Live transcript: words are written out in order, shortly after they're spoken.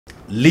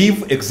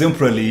live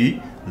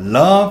exemplarily,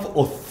 love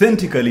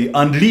authentically,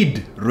 and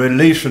lead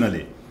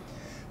relationally.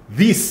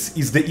 This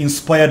is the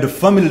Inspired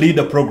Family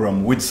Leader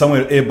Program with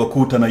Samuel A.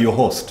 Bakutana, your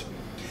host,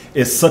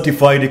 a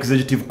certified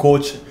executive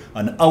coach,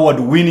 an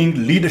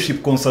award-winning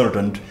leadership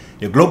consultant,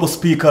 a global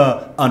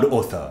speaker, and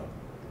author.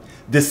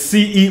 The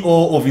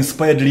CEO of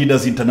Inspired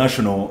Leaders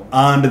International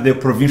and the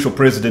provincial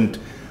president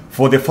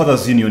for the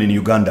Fathers Union in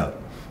Uganda.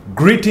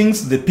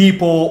 Greetings, the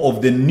people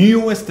of the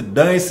newest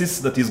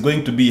diocese that is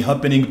going to be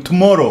happening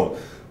tomorrow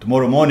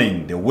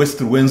morning, the West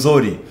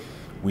Rwenzori.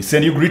 We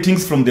send you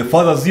greetings from the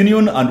Fathers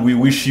Union, and we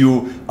wish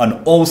you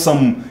an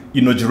awesome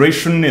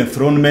inauguration,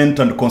 enthronement,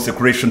 and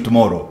consecration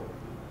tomorrow.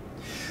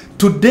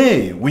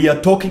 Today, we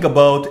are talking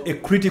about a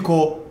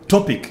critical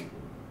topic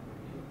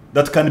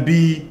that can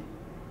be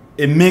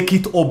a make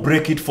it or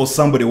break it for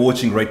somebody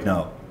watching right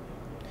now.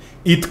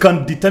 It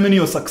can determine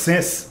your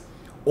success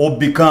or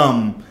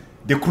become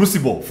the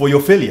crucible for your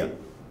failure.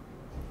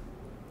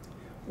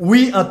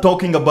 We are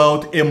talking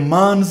about a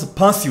man's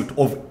pursuit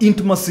of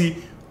intimacy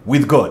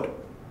with God.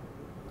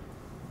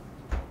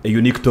 A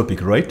unique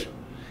topic, right?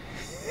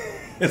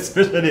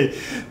 Especially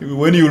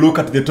when you look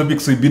at the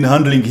topics we've been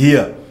handling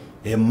here.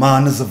 A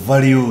man's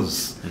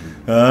values,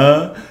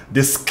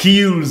 the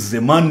skills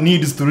a man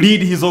needs to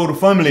lead his own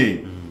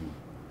family.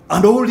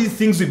 And all these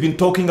things we've been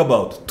talking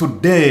about.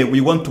 Today,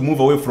 we want to move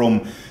away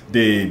from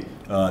the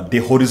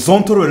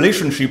horizontal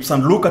relationships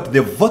and look at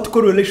the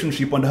vertical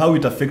relationship and how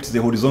it affects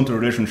the horizontal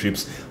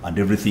relationships and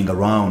everything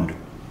around.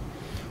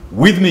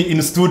 With me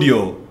in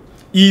studio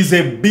is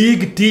a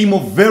big team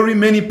of very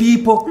many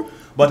people,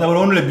 but I will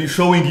only be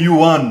showing you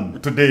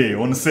one today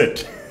on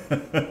set.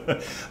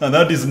 And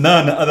that is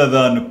none other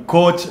than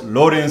Coach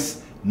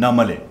Lawrence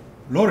Namale.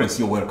 Lawrence,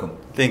 you're welcome.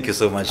 Thank you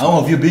so much. How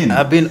have you been?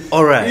 I've been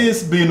all right.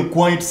 It's been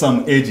quite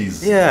some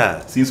ages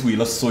since we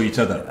last saw each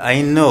other.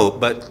 I know,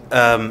 but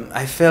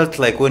I felt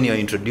like when you're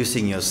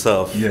introducing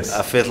yourself, yes,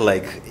 I felt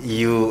like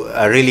you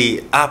are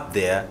really up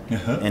there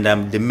and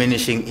I'm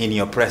diminishing in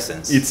your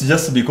presence. It's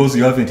just because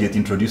you haven't yet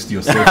introduced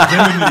yourself.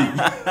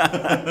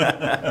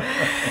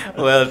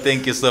 Well,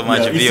 thank you so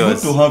much, viewers.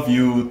 It's good to have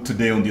you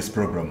today on this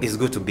program. It's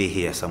good to be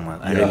here, Samuel.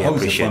 I really how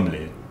appreciate is your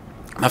family?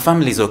 My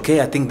family is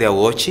okay. I think they're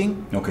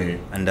watching. Okay.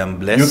 And I'm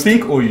blessed. You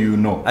think or you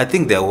know? I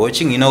think they're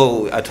watching. You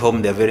know, at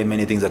home there are very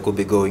many things that could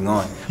be going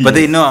on. But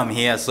they know I'm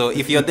here. So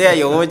if you're there,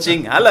 you're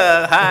watching.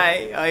 Hello,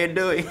 hi, how you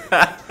doing?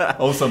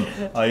 Awesome.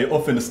 I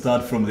often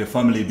start from the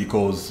family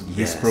because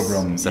this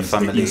program is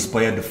the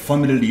Inspired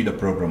Family Leader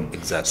Program.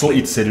 Exactly. So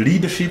it's a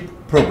leadership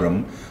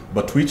program,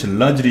 but which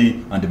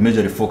largely and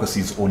majorly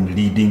focuses on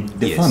leading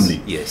the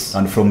family. Yes.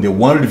 And from the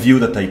worldview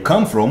that I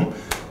come from,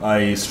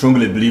 I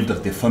strongly believe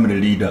that the family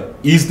leader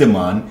is the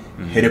man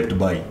helped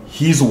by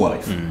his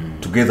wife,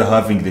 together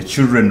having the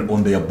children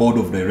on their board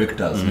of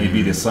directors,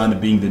 maybe the son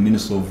being the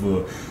minister of,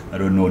 I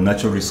don't know,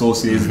 natural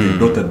resources, the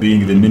daughter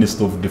being the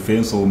minister of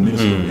defense or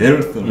minister of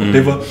health or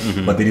whatever.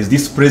 But there is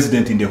this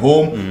president in the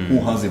home who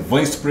has a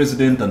vice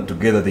president, and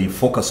together they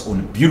focus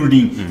on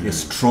building a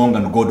strong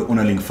and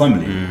God-honoring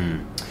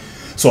family.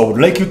 So I would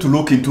like you to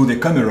look into the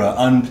camera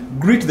and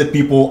greet the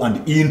people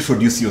and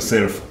introduce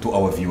yourself to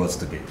our viewers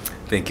today.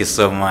 Thank you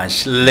so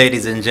much.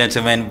 Ladies and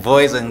gentlemen,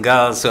 boys and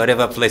girls,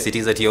 whatever place it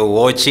is that you're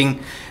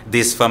watching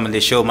this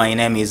family show, my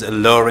name is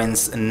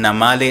Lawrence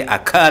Namale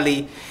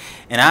Akali,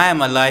 and I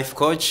am a life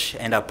coach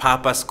and a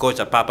purpose coach,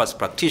 a purpose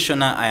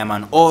practitioner. I am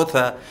an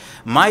author.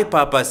 My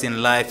purpose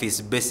in life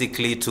is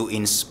basically to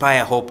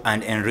inspire hope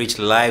and enrich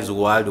lives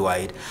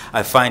worldwide.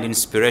 I find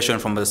inspiration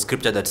from the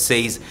scripture that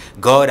says,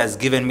 God has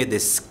given me the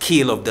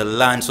skill of the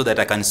land so that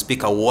I can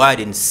speak a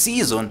word in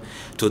season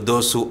to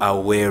those who are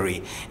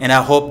weary. And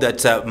I hope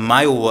that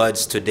my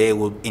words today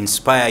will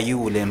inspire you,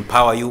 will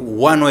empower you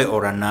one way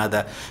or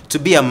another to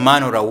be a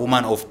man or a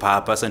woman of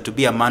purpose and to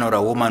be a man or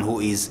a woman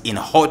who is in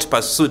hot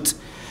pursuit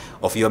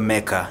of your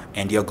Maker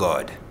and your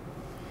God.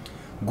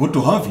 Good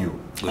to have you.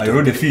 I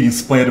already feel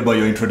inspired by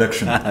your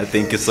introduction.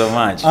 Thank you so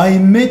much. I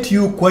met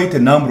you quite a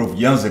number of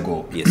years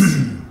ago. Yes.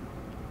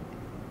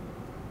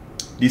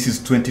 This is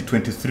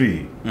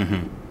 2023.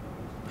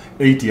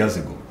 8 years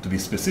ago, to be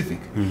specific.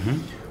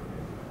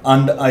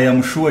 And I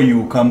am sure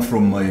you come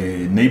from a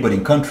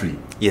neighboring country.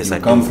 Yes, I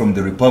come from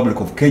the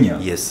Republic of Kenya.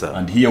 Yes, sir.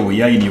 And here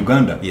we are in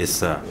Uganda. Yes,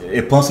 sir.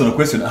 A personal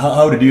question,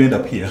 how did you end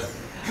up here?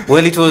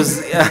 Well, it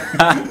was...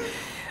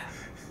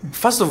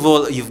 First of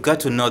all, you've got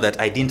to know that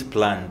I didn't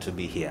plan to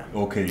be here.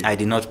 Okay. I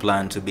did not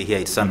plan to be here.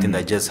 It's something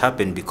that just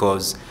happened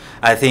because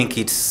I think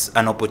it's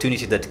an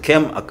opportunity that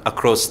came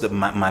across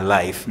my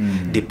life,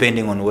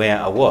 depending on where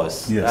I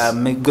was. Yes.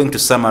 I'm going to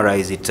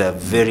summarize it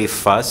very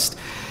fast.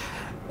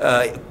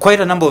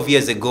 Quite a number of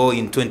years ago,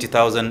 in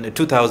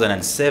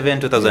 2007,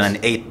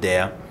 2008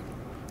 there,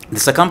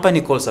 there's a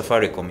company called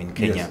Safaricom in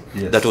Kenya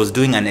that was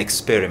doing an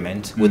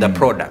experiment with a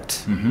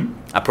product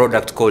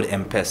called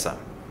M-Pesa.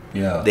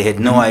 Yeah. They had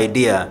no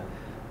idea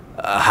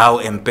how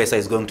M-Pesa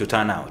is going to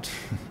turn out.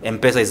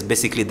 M-Pesa is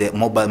basically the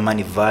mobile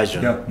money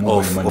version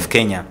of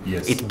Kenya.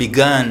 Yes. It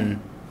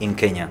began in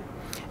Kenya.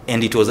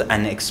 and it was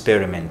an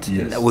experiment.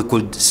 Yes. We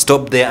could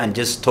stop there and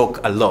just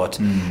talk a lot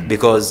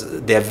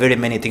because there are very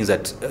many things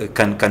that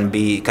can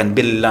be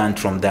learned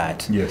from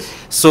that. Yes.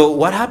 So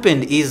what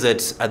happened is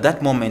that at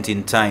that moment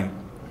in time,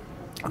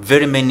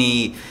 very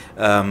many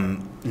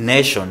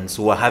nations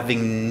were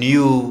having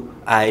new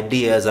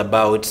ideas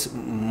about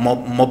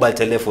mobile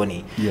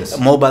telephony. Yes.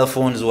 Mobile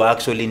phones were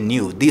actually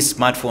new. These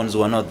smartphones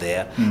were not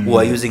there. We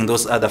were using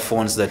those other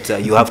phones that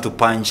you have to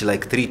punch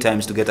like 3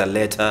 times to get a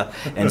letter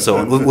and so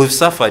on. We've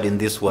suffered in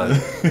this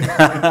world.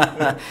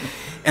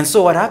 And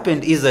so what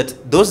happened is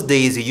that those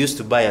days you used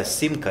to buy a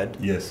SIM card.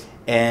 Yes.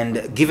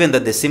 And given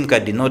that the SIM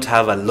card did not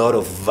have a lot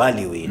of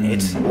value in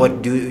it,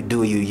 what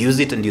do? You use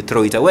it and you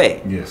throw it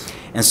away. Yes.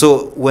 And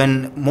so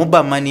when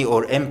mobile money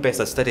or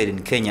M-Pesa started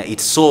in Kenya, it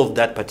solved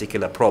that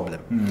particular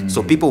problem.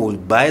 So people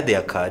would buy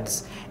their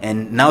cards,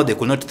 and now they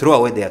could not throw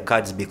away their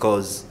cards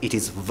because it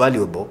is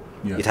valuable.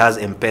 Yeah. It has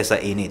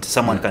M-Pesa in it.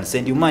 Someone can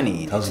send you money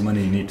in it. It has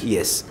money in it.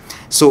 Yes.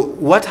 So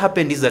what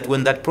happened is that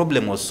when that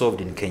problem was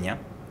solved in Kenya,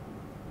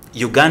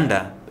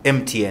 Uganda,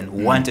 MTN,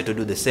 wanted to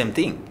do the same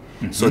thing.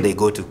 So they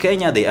go to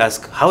Kenya, they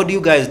ask, how do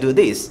you guys do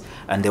this?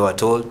 And they were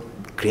told,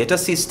 create a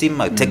system,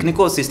 a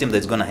technical system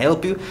that's going to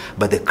help you.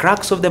 But the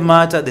crux of the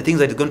matter, the things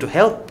that is going to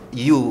help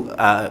you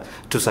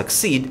to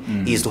succeed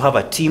is to have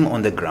a team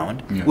on the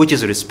ground, which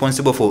is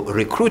responsible for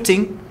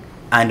recruiting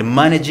and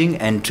managing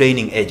and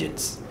training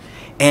agents.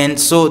 And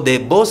so the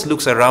boss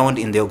looks around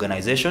in the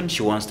organization.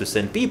 She wants to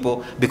send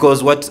people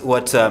because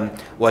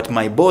what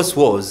my boss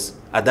was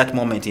at that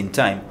moment in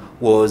time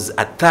was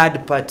a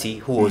third party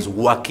who was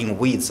working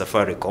with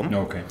Safaricom.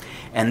 Okay.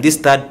 And this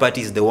third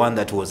party is the one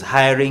that was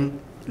hiring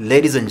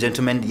ladies and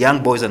gentlemen,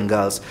 young boys and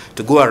girls,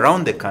 to go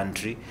around the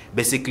country,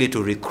 basically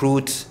to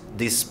recruit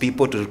these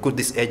people, to recruit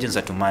these agents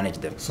and to manage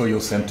them. So you're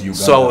sent to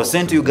Uganda. So I was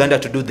sent to Uganda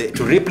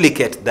to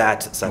replicate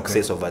that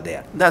success over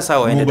there. That's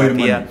how I ended up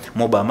here.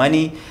 Mobile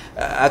money.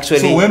 Actually,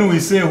 so when we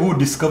say who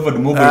discovered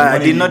mobile money, I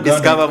did not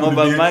discover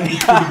mobile money.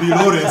 It could be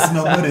Lawrence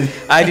Namale.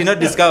 I did not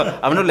discover.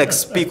 I'm not like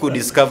Speak who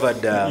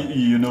discovered that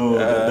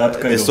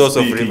kind the source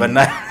of River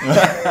Nile.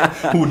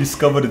 Who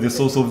discovered the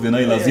source of the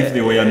Nile as if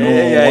they were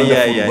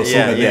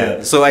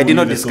there. So I did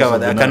not discover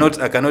that.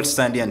 I cannot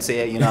stand here and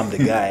say, I'm the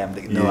guy.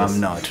 No, I'm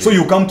not. So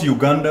you come to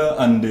Uganda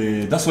and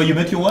that's where you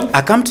met your wife?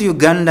 I come to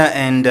Uganda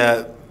and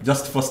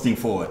just fasting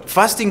forward.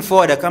 Fasting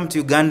forward, I come to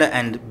Uganda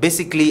and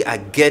basically I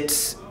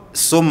get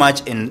so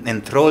much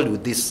enthralled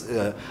with this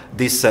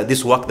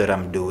work that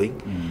I'm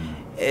doing.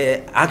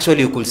 Actually,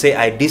 you could say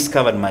I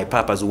discovered my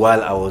purpose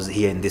while I was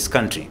here in this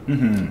country.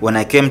 When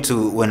I came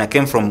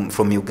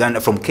from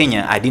Uganda, from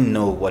Kenya, I didn't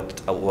know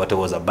what I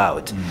was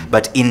about.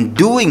 But in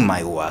doing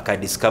my work, I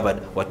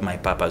discovered what my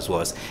purpose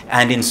was.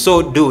 And in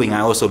so doing,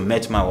 I also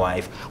met my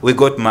wife. We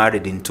got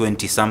married in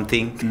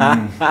 20-something,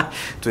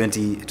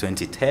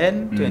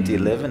 2010,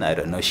 2011. I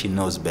don't know. She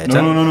knows better.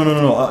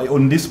 No.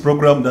 On this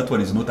program, that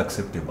one is not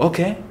acceptable.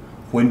 Okay.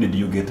 When did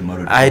you get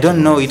married? I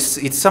don't know.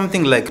 It's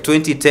something like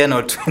 2010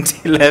 or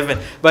 2011,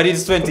 but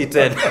it's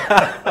 2010.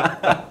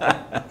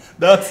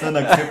 That's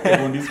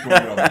unacceptable on this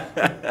program.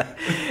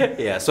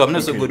 Yeah, so I'm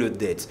not so good with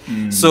dates.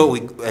 So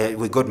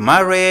we got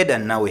married,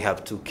 and now we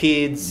have 2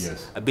 kids.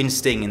 Yes. I've been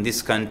staying in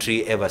this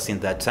country ever since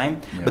that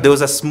time. Yeah. But there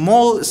was a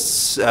small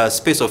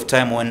space of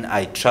time when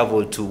we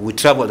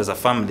traveled as a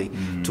family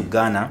to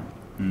Ghana.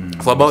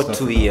 For about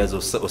 2 years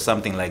or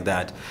something like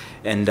that.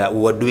 And we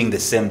were doing the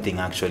same thing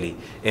actually.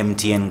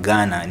 MTN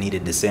Ghana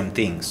needed the same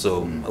thing.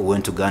 So we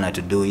went to Ghana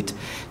to do it.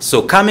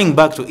 So coming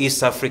back to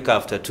East Africa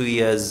after 2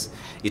 years,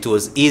 it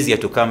was easier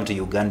to come to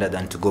Uganda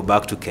than to go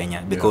back to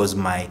Kenya because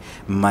my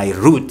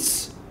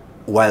roots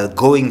while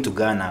going to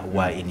Ghana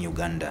were in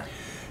Uganda.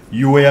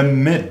 You were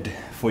made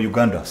for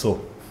Uganda,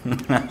 so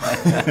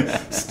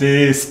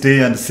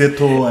stay and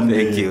settle and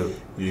thank you.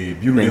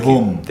 Build a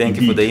home. Thank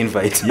you for the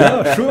invite.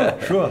 Yeah,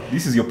 sure.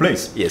 This is your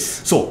place. Yes.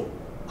 So,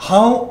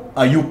 how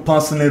are you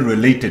personally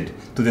related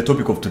to the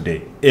topic of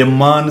today? A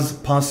man's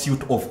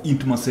pursuit of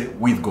intimacy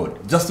with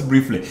God. Just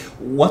briefly,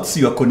 what's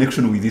your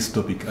connection with this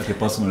topic at a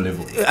personal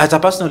level? At a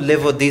personal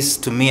level, this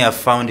to me, I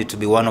found it to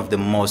be one of the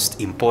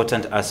most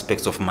important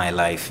aspects of my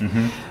life,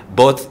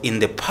 both in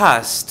the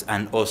past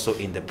and also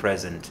in the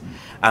present.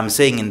 I'm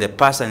saying in the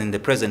past and in the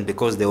present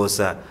because there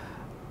was a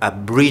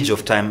bridge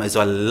of time, as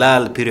a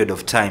lull period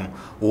of time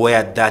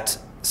where that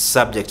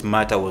subject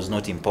matter was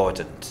not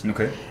important.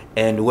 Okay.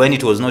 And when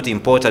it was not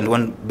important,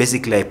 when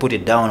basically I put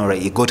it down or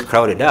it got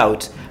crowded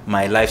out,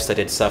 my life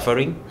started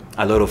suffering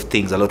a lot of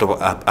things, a lot of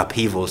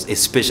upheavals,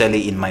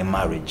 especially in my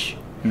marriage.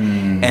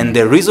 And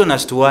the reason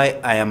as to why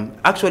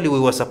we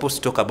were supposed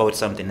to talk about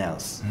something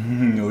else.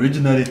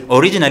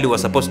 Originally we were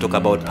supposed to talk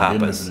about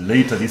purpose.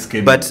 Later this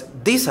came But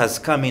this has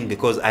come in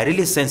because I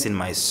really sense in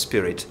my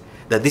spirit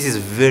that this is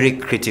very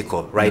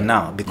critical right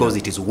now because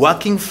it is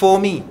working for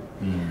me.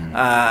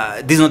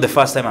 This is not the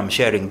first time I'm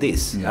sharing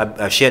this.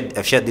 I've shared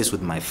this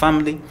with my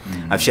family.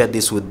 I've shared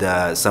this with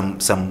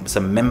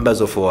some members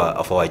of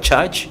our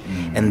church,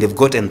 and they've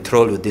got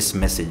enthralled with this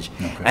message.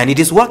 And it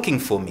is working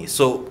for me.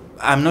 So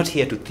I'm not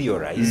here to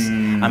theorize.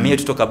 I'm here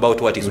to talk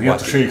about what is You're here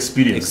working. to share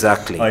experience.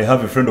 Exactly. I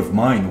have a friend of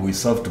mine. We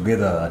served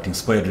together at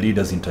Inspired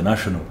Leaders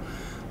International,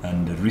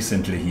 and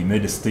recently he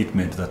made a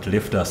statement that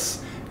left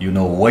us,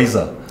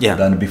 wiser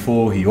than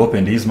before he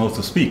opened his mouth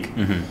to speak.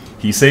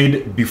 He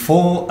said,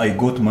 "Before I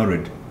got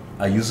married,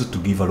 I used to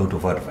give a lot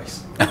of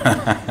advice.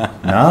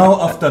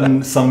 Now,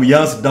 after some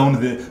years down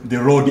the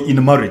road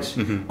in marriage,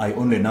 I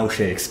only now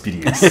share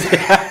experience."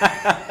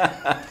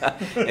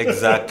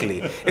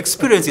 Exactly.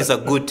 Experience is a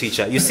good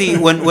teacher. You see,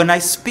 when I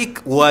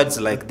speak words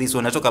like this,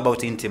 when I talk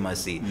about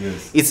intimacy,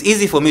 it's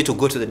easy for me to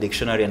go to the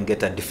dictionary and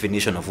get a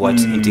definition of what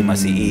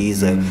intimacy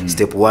is,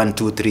 step 1,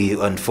 2, 3,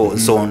 and 4,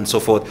 so on and so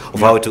forth, of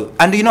how to.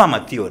 And I'm a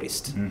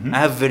theorist. I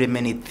have very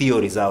many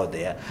theories out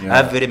there. I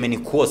have very many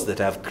quotes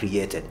that I've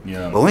created.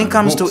 But when it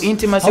comes to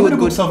intimacy, how many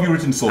books have you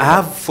written so far? I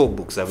have 4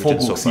 books I've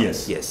written so far.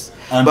 Yes.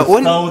 And but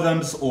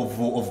thousands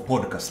of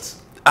podcasts.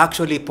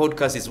 Actually,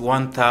 podcast is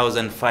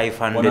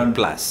 1,500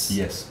 plus.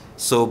 Yes.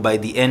 So by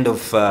the end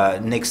of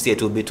next year,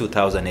 it will be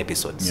 2,000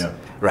 episodes. Yeah.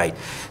 Right.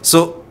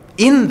 So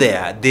in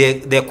there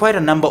are quite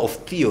a number of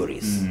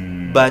theories.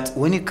 But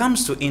when it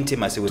comes to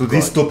intimacy with God,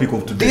 this topic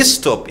of today, this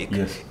topic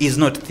is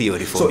not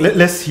theory for me. So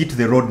let's hit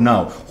the road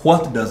now.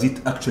 What does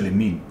it actually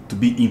mean to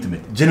be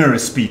intimate? Generally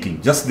speaking,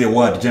 just the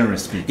word generally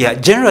speaking. Yeah,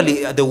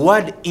 generally the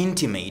word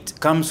intimate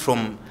comes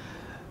from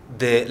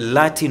the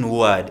Latin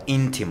word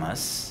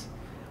intimus,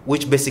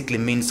 which basically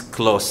means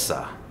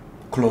closer.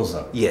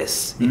 Closer.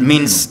 Yes, it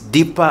means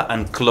deeper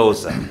and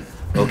closer.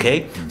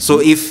 Okay,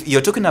 so if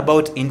you're talking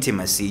about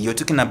intimacy, you're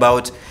talking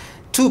about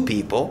 2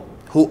 people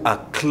who are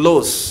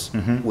close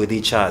with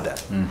each other.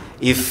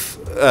 If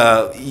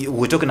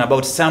we're talking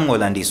about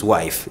Samuel and his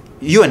wife,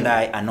 you and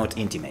I are not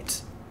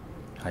intimate.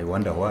 I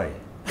wonder why.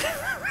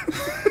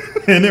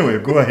 Anyway,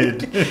 go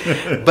ahead.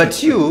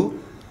 But you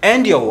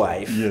and your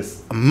wife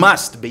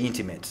must be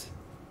intimate.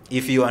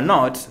 If you are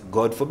not,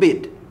 God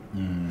forbid.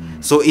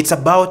 So it's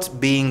about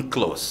being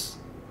close.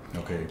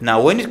 Okay.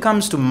 Now, when it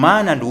comes to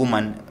man and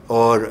woman,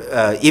 or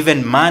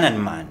even man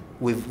and man,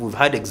 we've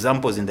had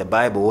examples in the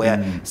Bible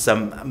where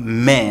some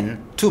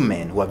men, 2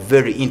 men, were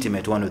very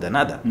intimate one with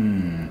another.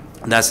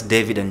 That's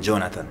David and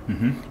Jonathan.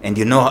 And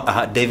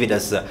David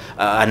as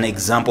an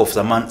example of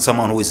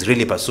someone who is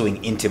really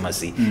pursuing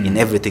intimacy in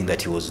everything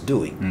that he was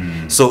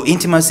doing. So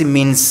intimacy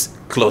means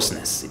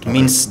closeness. It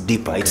means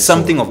deeper. It's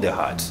something of the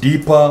heart.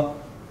 Deeper,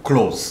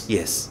 close.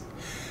 Yes.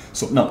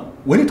 So now,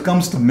 when it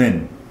comes to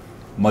men,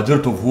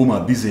 majority of whom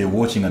are busy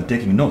watching and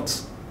taking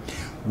notes,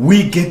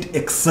 we get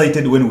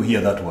excited when we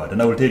hear that word,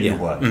 and I will tell you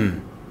why.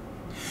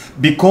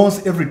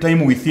 Because every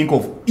time we think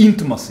of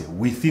intimacy,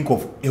 we think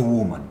of a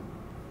woman.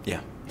 Yeah.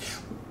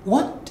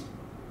 What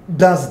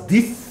does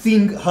this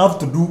thing have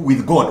to do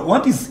with God?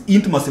 What is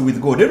intimacy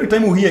with God? Every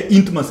time we hear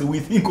intimacy, we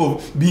think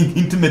of being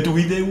intimate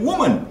with a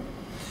woman.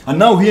 And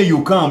now here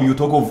you come, you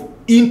talk of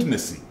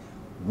intimacy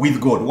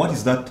with God. What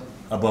is that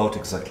about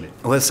exactly?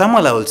 Well,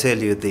 Samuel, I will tell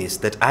you this,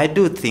 that I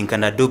do think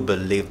and I do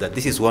believe that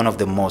this is one of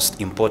the most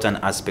important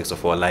aspects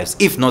of our lives,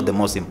 if not the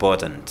most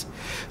important.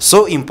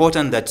 So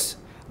important that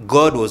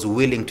God was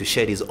willing to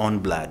shed his own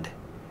blood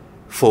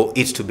for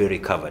it to be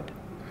recovered.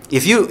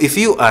 If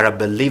you are a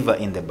believer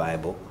in the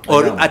Bible,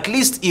 or at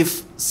least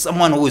if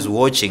someone who is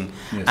watching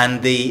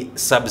and they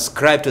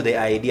subscribe to the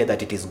idea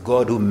that it is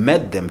God who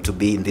made them to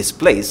be in this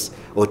place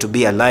or to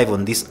be alive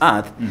on this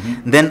earth,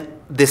 then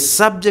the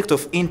subject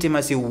of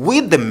intimacy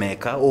with the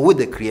Maker or with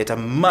the Creator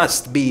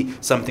must be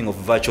something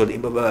of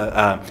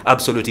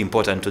absolutely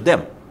important to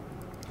them.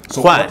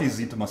 So what is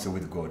intimacy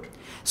with God?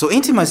 So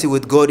intimacy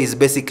with God is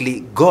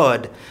basically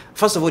God.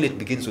 First of all, it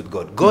begins with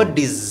God. God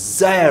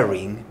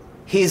desiring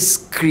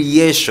his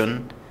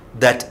creation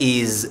that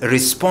is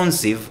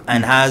responsive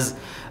and has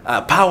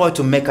power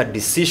to make a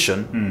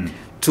decision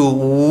to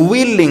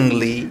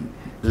willingly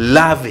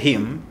love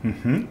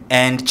him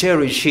and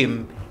cherish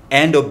him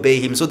and obey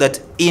him, so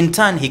that in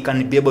turn he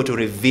can be able to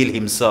reveal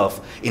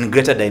himself in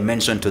greater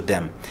dimension to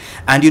them.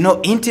 And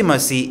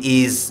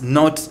intimacy is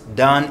not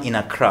done in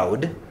a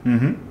crowd.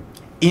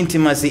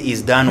 Intimacy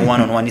is done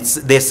one-on-one.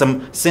 There's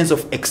some sense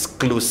of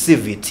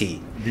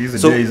exclusivity.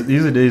 These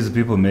days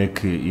people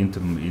make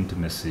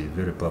intimacy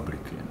very public.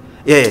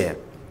 Yeah.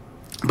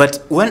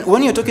 But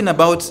when you're talking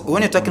about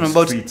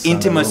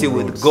intimacy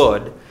with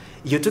God,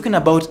 you're talking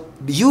about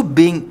you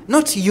being,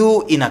 not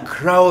you in a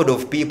crowd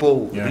of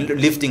people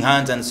lifting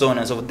hands and so on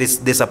and so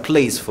forth. There's a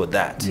place for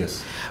that.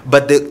 Yes.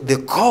 But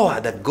the core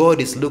that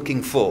God is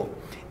looking for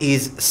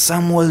is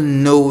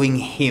someone knowing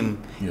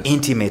him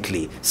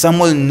intimately,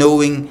 someone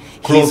knowing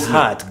his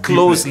heart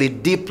closely,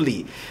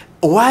 deeply.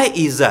 Why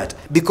is that?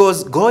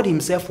 Because God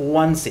himself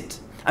wants it.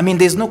 I mean,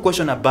 there's no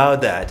question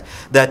about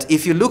that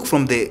if you look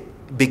from the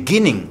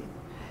beginning,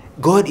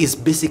 God is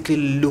basically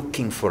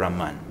looking for a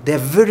man. There are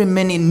very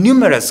many,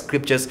 numerous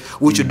scriptures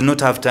which we do not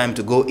have time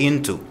to go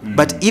into.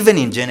 But even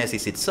in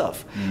Genesis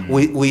itself,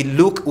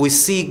 we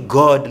see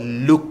God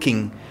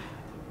looking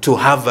to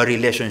have a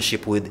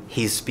relationship with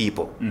his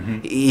people.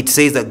 It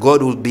says that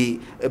God will be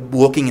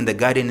walking in the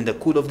garden in the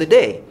cool of the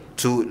day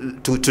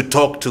to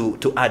talk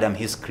to Adam,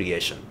 his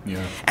creation.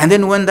 Yeah. And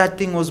then when that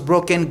thing was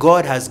broken,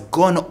 God has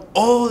gone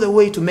all the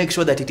way to make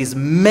sure that it is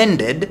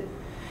mended,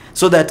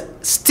 so that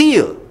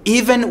still,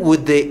 even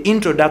with the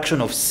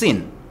introduction of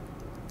sin,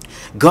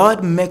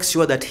 God makes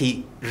sure that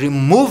he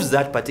removes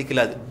that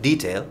particular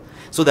detail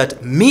so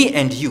that me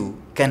and you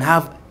can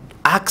have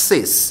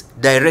access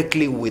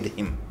directly with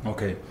him.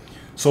 Okay.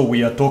 So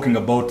we are talking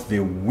about the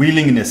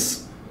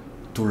willingness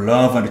to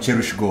love and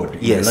cherish God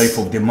in Yes. the life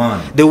of the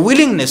man. The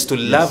willingness to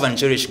love and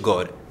cherish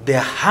God, the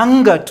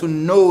hunger to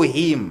know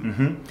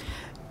him.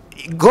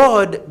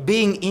 God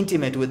being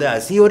intimate with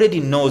us, he already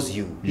knows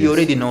you. He Yes.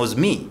 already knows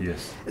me.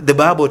 Yes. The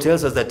Bible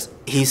tells us that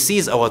he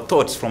sees our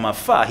thoughts from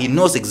afar. He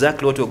knows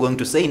exactly what we're going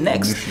to say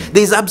next. Omniscient.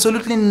 There is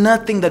absolutely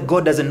nothing that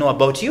God doesn't know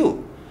about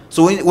you.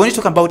 So when you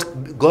talk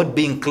about God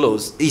being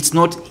close, it's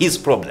not his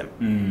problem.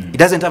 He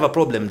doesn't have a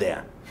problem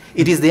there.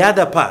 It is the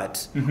other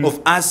part of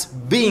us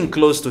being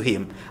close to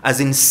him, as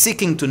in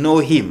seeking to know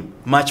him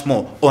much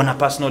more on a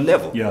personal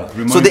level. Yeah, So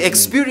reminds the me-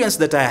 experience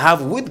that I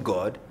have with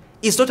God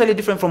is totally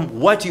different from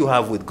what you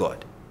have with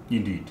God.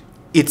 Indeed.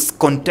 It's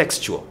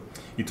contextual.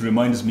 It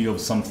reminds me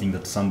of something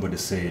that somebody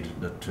said,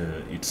 that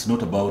it's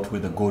not about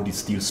whether God is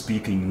still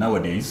speaking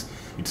nowadays,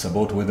 it's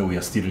about whether we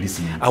are still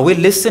listening. Are we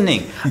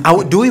listening?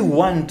 Do we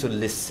want to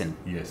listen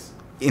Yes.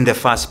 in the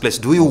first place?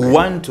 Do we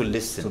want to So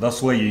listen?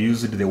 that's why you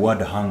used the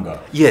word hunger.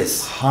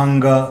 Yes.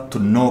 Hunger to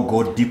know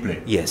God deeply.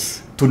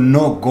 Yes. To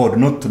know God,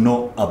 not to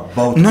know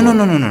about No, God.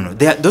 no.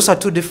 Those are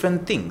two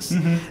different things.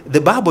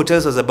 The Bible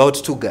tells us about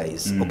two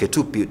guys, okay,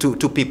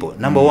 two people.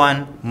 Number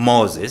one,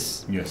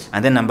 Moses, Yes.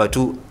 and then number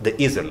two,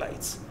 the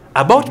Israelites.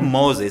 About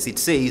Moses, it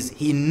says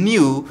he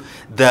knew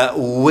the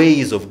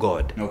ways of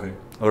God. Okay.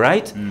 All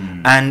right?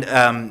 And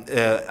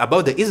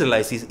about the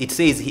Israelites, it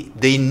says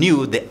they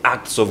knew the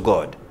acts of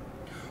God.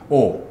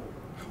 Oh,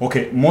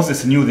 okay.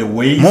 Moses knew the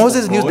ways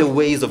Moses of knew God. the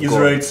ways of God.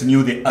 Israelites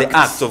knew the acts. The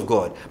acts of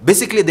God.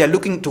 Basically, they are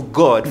looking to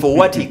God for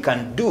what he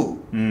can do.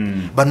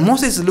 But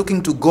Moses is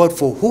looking to God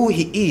for who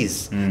he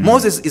is.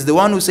 Moses is the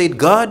one who said,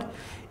 God,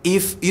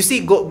 if you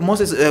see,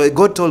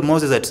 God told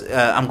Moses that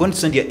I'm going to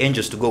send your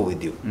angels to go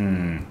with you.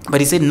 But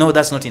he said, no,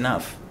 that's not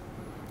enough.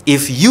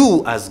 If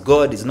you as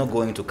God is not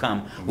going to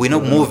come, we're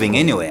not moving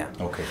anywhere.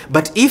 Okay.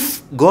 But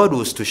if God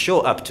was to show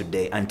up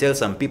today and tell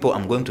some people,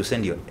 I'm going to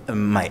send you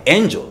my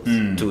angels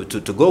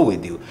to go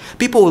with you,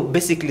 people will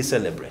basically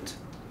celebrate.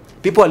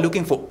 People are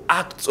looking for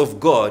acts of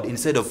God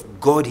instead of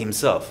God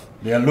himself.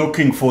 They are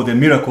looking for the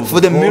miracles For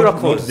of the God,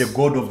 miracles. not the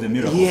God of the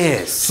miracles.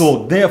 Yes.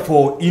 So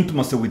therefore,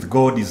 intimacy with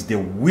God is the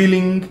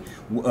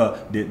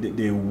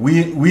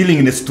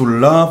willingness to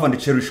love and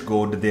cherish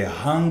God, the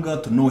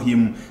hunger to know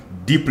him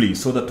deeply,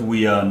 so that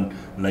we are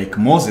like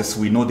Moses,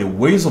 we know the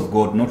ways of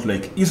God, not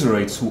like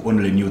Israelites who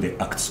only knew the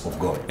acts of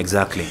God.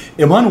 Exactly.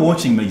 A man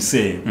watching may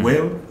say,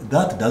 well,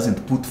 that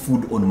doesn't put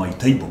food on my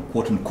table,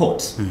 quote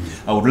unquote.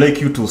 I would like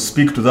you to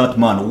speak to that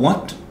man.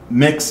 What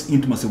makes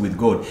intimacy with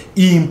God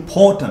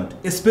important,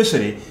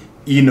 especially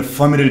in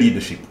family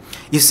leadership?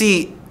 You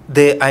see,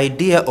 the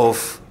idea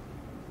of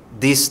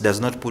this does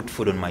not put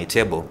food on my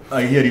table,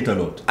 I hear it a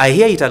lot. I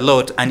hear it a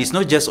lot, and it's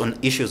not just on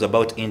issues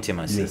about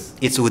intimacy. Yes.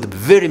 It's with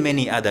very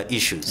many other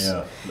issues.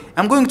 Yeah.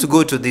 I'm going to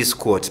go to this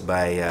quote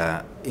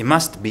by, it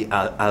must be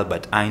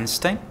Albert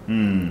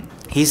Einstein.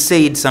 He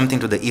said something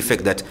to the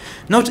effect that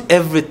not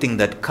everything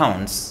that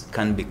counts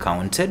can be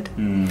counted,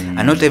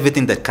 and not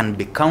everything that can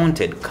be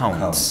counted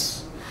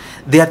counts.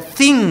 There are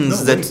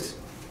things No, that... wait.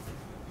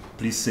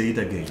 Please say it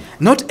again.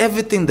 Not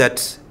everything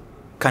that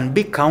can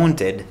be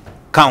counted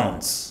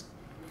counts.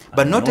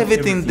 But not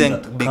everything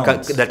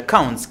that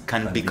counts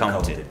can be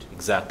counted.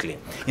 Exactly.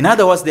 In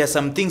other words, there are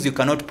some things you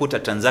cannot put a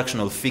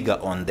transactional figure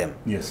on them.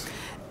 Yes.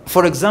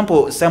 For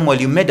example,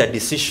 Samuel, you made a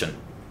decision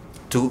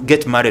to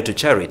get married to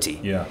Charity.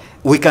 Yeah.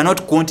 We cannot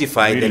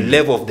quantify Really? the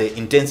level of the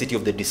intensity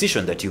of the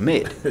decision that you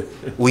made.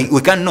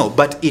 we can't know,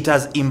 but it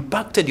has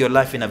impacted your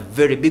life in a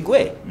very big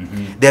way.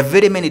 There are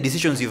very many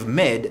decisions you've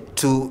made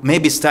to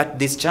maybe start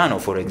this channel,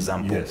 for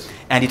example. Yes.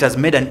 And it has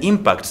made an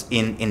impact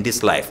in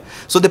this life.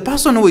 So the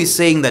person who is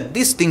saying that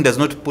this thing does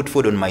not put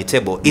food on my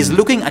table is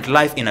looking at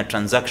life in a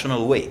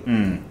transactional way.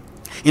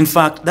 In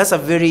fact, that's a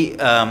very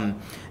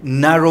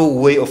narrow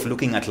way of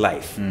looking at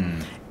life.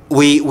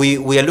 We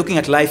are looking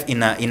at life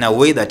in a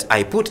way that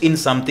I put in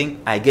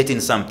something, I get in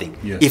something.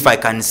 Yes. If I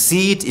can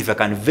see it, if I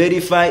can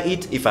verify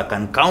it, if I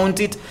can count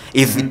it,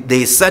 if there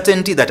is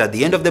certainty that at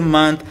the end of the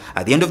month,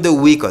 at the end of the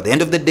week, or at the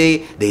end of the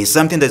day, there is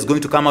something that's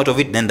going to come out of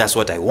it, then that's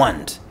what I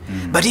want.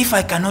 But if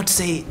I cannot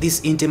say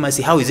this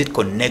intimacy, how is it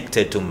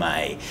connected to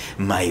my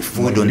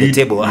food on the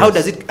table?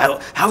 Yes.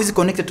 How is it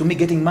connected to me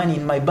getting money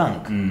in my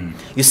bank?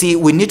 You see,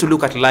 we need to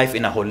look at life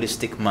in a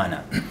holistic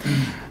manner.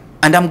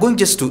 And I'm going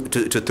just to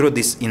throw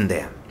this in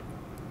there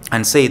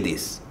and say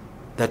this,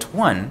 that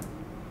one,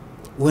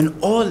 when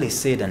all is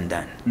said and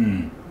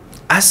done,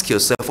 ask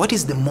yourself, what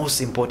is the most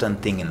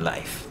important thing in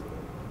life?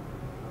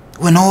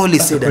 When all is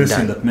That's a said and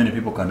question done. that many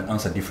people can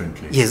answer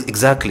differently. Yes,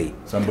 exactly.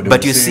 Somebody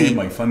But will you say, see,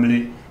 my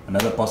family.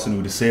 Another person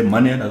will say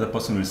money, another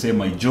person will say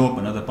my job,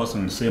 another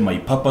person will say my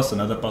purpose,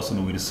 another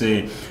person will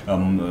say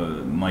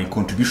my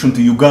contribution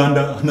to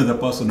Uganda, another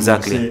person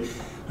will say,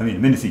 I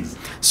mean, many things.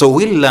 So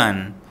we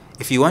learn,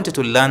 if you wanted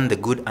to learn the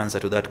good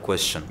answer to that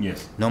question,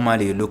 yes,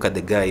 normally you look at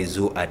the guys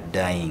who are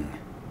dying.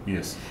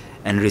 Yes.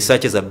 And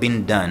researches have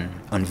been done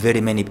on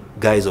very many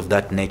guys of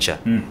that nature.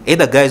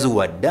 Either guys who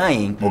are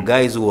dying or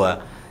guys who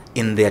are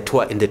in the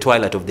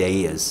twilight of their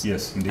years.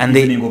 Yes, in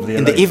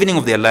the evening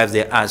of their lives,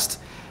 they're asked,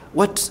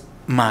 what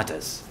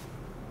matters?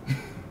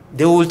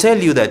 They will tell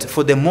you that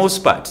for the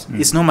most part,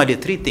 it's normally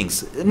three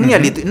things.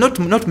 Nearly,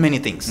 not many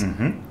things.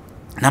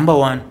 Number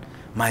one,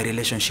 my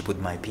relationship with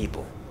my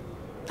people.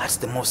 That's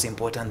the most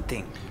important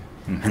thing.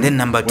 And then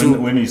number two,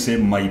 when you say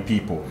my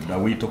people, are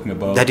we talking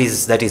about? That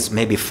is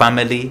maybe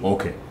family.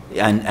 Okay.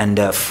 And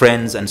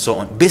friends and so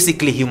on.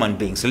 Basically human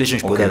beings,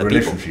 relationship with other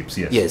people. Relationships,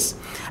 yes. Yes.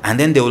 And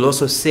then they will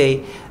also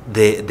say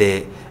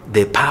the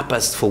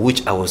purpose for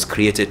which I was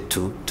created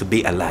to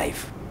be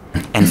alive.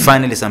 And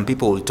finally, some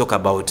people will talk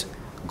about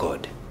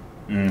God.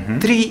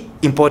 Three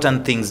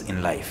important things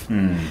in life.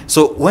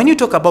 So when you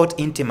talk about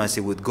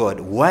intimacy with God,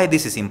 why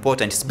this is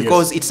important is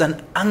because it's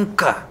an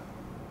anchor.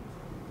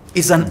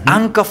 It's an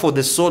anchor for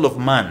the soul of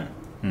man.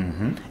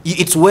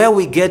 It's where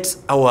we get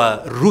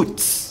our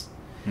roots.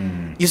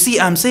 You see,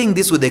 I'm saying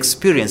this with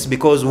experience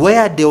because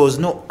where there was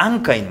no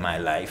anchor in my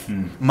life,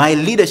 my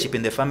leadership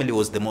in the family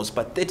was the most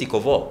pathetic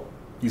of all.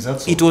 Is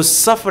that so? It was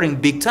suffering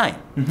big time.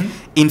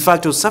 In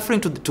fact, it was suffering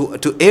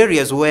to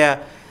areas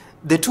where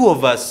the two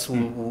of us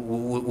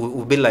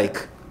would be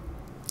like,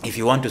 if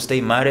you want to stay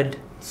married,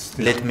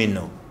 let me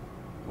know.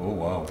 Oh,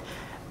 wow.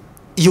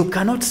 You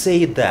cannot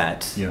say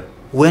that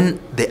when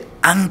the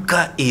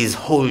anchor is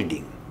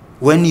holding.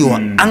 When you are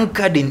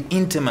anchored in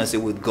intimacy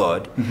with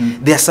God,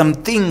 there are some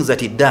things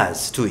that it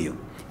does to you.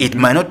 It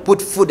might not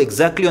put food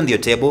exactly on your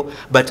table,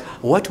 but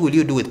what will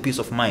you do with peace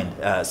of mind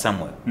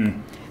somewhere?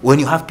 When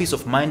you have peace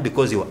of mind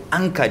because you are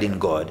anchored in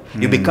God,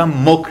 you become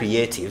more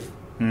creative,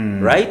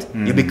 right?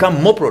 You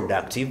become more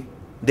productive,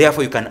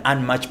 therefore you can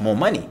earn much more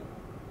money.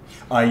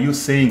 Are you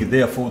saying,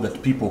 therefore,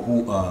 that people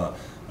who are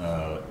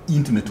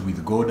intimate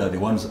with God are the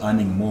ones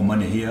earning more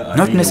money here? Are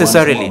not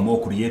necessarily. The ones who are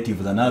more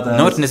creative than others?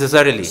 Not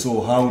necessarily.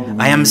 So how do we?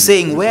 I am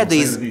saying where there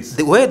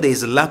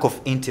is a lack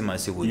of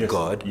intimacy with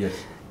God,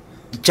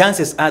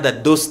 chances are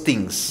that those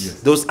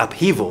things, those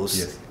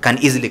upheavals, can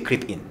easily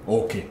creep in.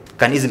 Okay.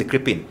 Can easily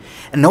creep in.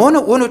 And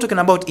now when we're talking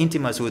about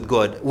intimacy with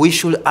God, we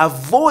should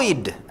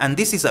avoid, and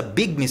this is a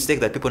big mistake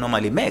that people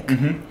normally make,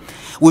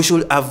 we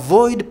should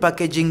avoid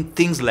packaging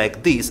things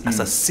like this as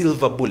a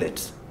silver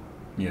bullet.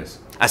 Yes.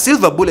 A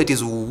silver bullet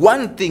is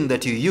one thing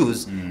that you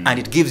use and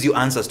it gives you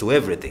answers to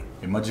everything.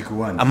 A magic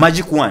wand. A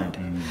magic wand.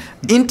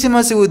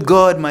 Intimacy with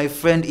God, my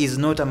friend, is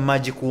not a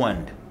magic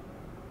wand.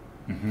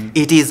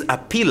 It is a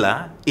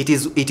pillar. It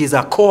is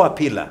a core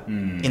pillar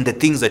in the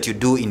things that you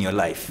do in your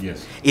life.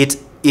 Yes.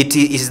 It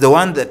is the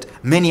one that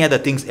many other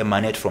things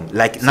emanate from.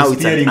 Like it's now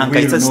it's an anchor.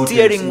 It's a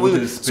steering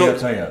wheel. So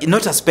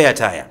not a spare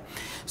tire.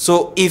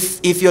 So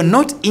if you're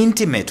not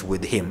intimate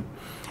with Him,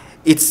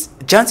 it's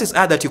chances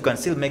are that you can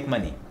still make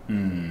money.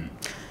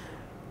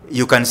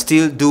 You can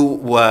still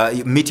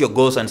meet your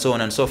goals and so on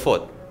and so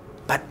forth.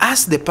 But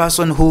as the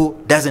person who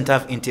doesn't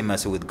have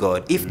intimacy with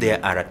God, if they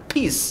are at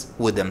peace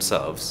with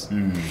themselves,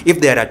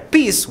 if they are at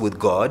peace with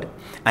God,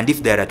 and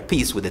if they are at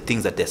peace with the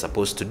things that they're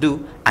supposed to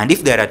do, and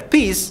if they're at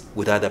peace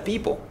with other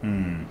people,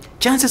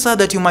 chances are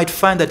that you might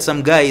find that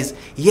some guys,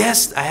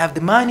 yes, I have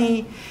the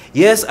money,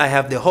 yes, I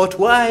have the hot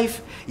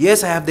wife,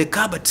 yes, I have the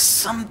car, but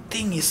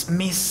something is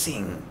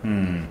missing.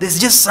 There's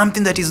just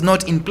something that is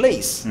not in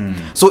place.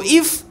 So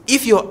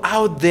if you're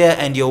out there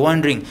and you're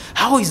wondering,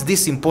 how is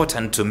this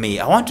important to me?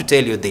 I want to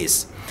tell you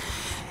this.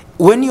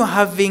 When you're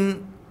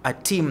having a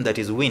team that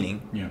is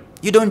winning,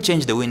 you don't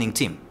change the winning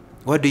team.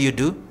 What do?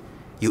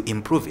 You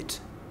improve it.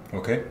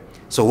 Okay.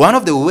 So one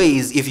of the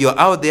ways, if you're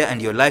out there and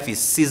your life is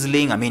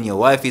sizzling, I mean, your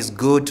wife is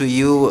good to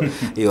you,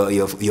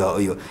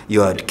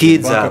 your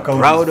kids are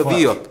proud of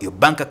you, your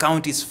bank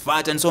account is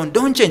fat and so on,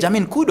 don't change. I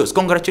mean, kudos,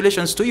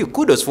 congratulations to you,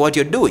 kudos for what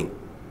you're doing.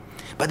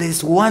 But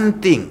there's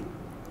one thing.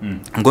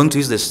 I'm going to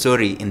use the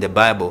story in the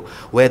Bible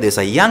where there's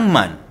a young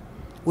man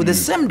with the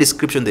same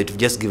description that you've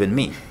just given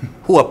me,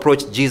 who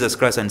approached Jesus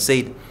Christ and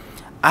said,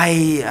 I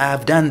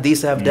have done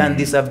this, I've done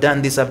this, I've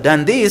done this, I've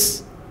done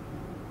this.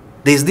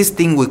 There's this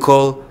thing we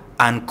call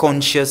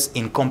unconscious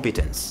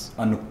incompetence.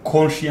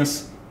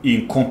 Unconscious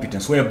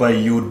incompetence, whereby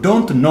you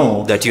don't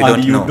know that you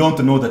don't know.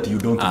 Don't know that you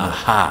don't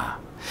know.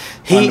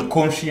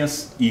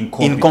 Unconscious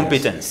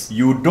incompetence.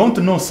 You don't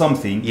know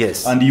something,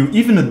 and you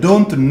even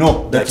don't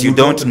know that you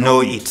don't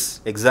know it.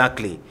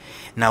 Exactly.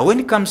 Now, when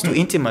it comes to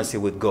intimacy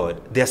with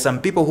God, there are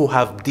some people who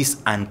have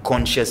this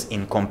unconscious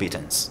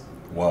incompetence.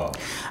 Wow.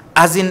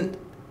 As in,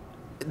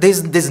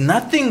 there's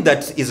nothing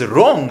that is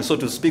wrong, so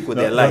to speak, with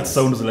their lives.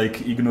 That sounds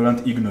like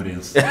ignorant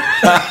ignorance.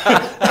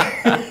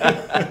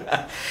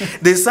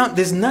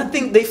 There's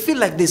nothing, they feel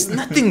like there's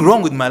nothing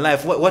wrong with my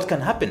life. What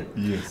can happen?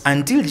 Yes.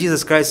 Until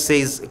Jesus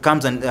Christ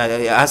comes and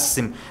asks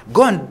him,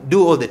 go and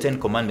do all the 10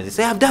 commandments.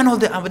 They say, I've done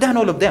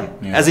all of them.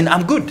 Yeah. As in,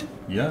 I'm good.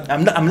 Yeah.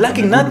 I'm lacking I'm a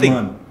good nothing.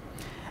 man.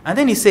 And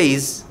then he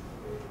says,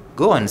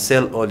 go and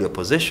sell all your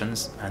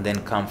possessions and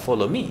then come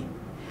follow me.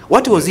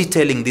 What was he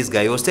telling this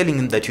guy? He was telling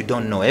him that you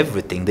don't know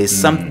everything.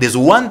 There's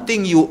one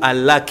thing you are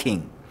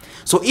lacking.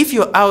 So if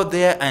you're out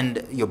there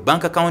and your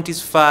bank account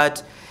is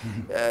fat,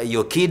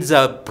 your kids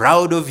are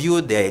proud of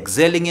you, they're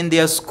excelling in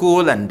their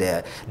school and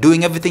they're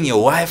doing everything,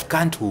 your wife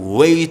can't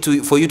wait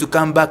for you to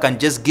come back and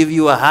just give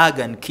you a hug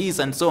and kiss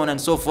and so on and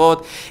so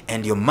forth,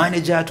 and your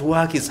manager at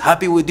work is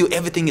happy with you,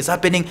 everything is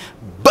happening,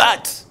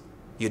 but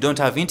you don't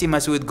have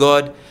intimacy with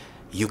God,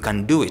 you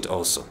can do it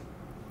also.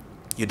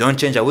 You don't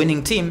change a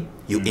winning team,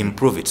 you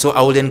improve it. So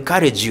I would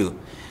encourage you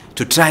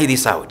to try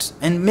this out.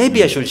 And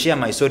maybe I should share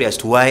my story as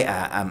to why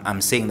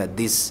I'm saying that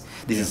this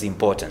is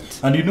important.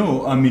 And you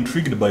know, I'm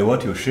intrigued by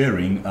what you're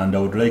sharing, and I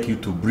would like you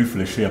to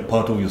briefly share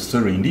part of your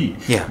story indeed.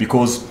 Yeah.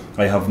 Because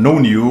I have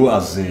known you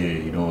as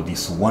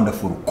this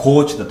wonderful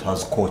coach that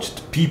has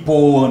coached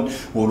people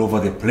all over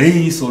the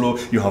place.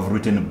 You have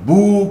written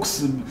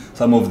books.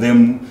 Some of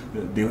them,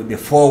 the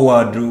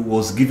forward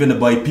was given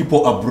by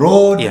people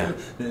abroad. Yeah.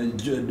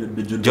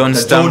 John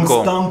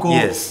Stanko.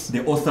 Yes.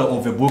 The author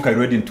of a book I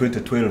read in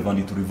 2012, and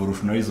it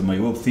revolutionized my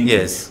way of thinking.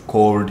 Yes.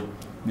 Called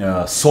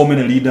So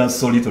Many Leaders,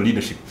 So Little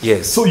Leadership.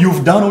 Yes. So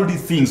you've done all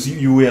these things.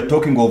 You were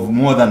talking of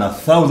more than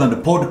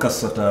 1,000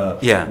 podcasts that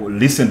are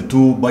listened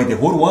to by the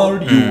whole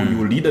world.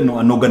 You lead an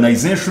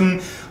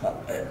organization.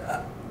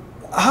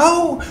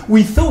 How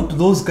we thought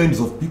those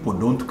kinds of people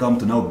don't come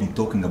to now be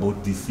talking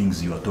about these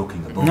things you are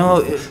talking about.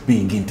 No,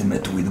 being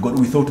intimate with God.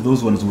 We thought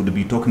those ones would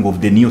be talking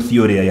of the new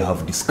theory I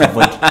have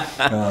discovered.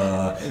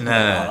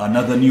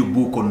 Another new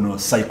book on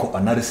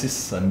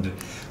psychoanalysis. And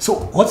so,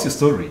 what's your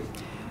story?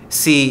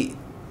 See,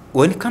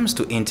 when it comes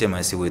to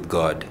intimacy with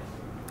God,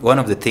 one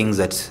of the things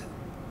that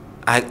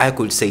I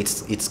could say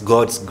it's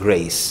God's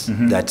grace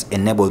that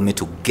enabled me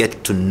to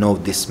get to know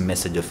this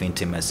message of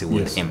intimacy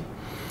with Him.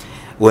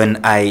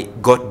 When I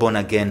got born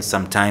again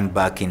sometime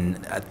back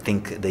in, I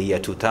think, the year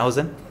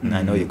 2000,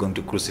 I know you're going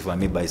to crucify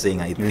me by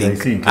saying I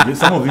think.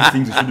 Some of these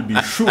things you should be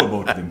sure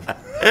about them.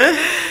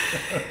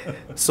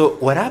 So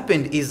what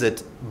happened is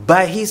that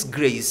by His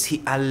grace,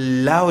 He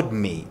allowed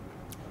me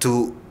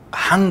to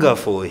hunger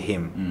for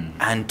Him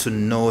and to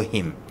know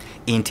Him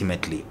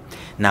intimately.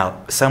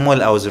 Now,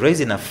 Samuel, I was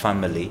raised in a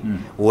family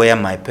where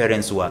my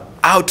parents were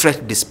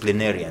outright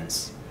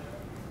disciplinarians.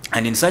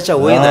 And in such a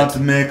way that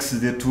makes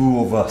the two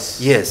of us.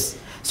 Yes.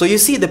 So you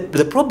see,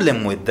 the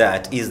problem with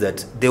that is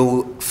that they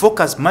will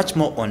focus much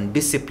more on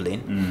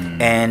discipline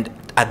and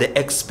at the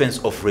expense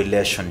of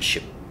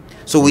relationship.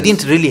 So we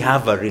didn't really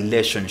have a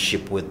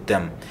relationship with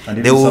them.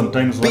 And they will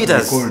sometimes what they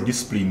call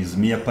discipline is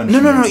mere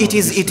punishment. No.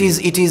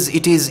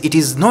 It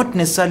is not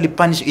necessarily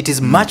punishment. It is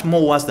much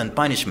more worse than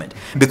punishment,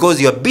 because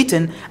you are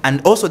beaten,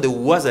 and also the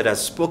words that are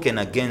spoken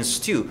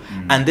against you,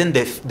 and then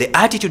the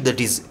attitude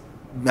that is,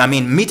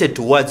 meted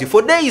towards you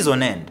for days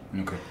on end.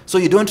 Okay. So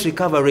you don't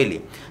recover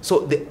really. So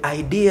the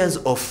ideas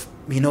of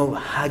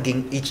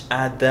hugging each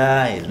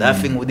other,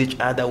 laughing with each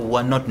other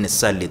were not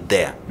necessarily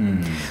there.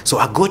 So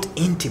I got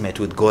intimate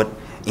with God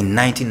in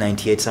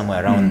 1998,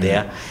 somewhere around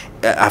there,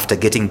 after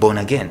getting born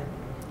again.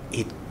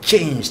 It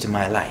changed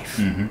my life.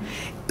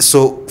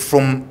 So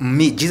from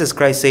me, Jesus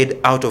Christ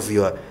said, out of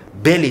your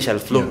belly shall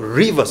flow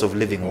rivers of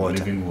living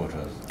water.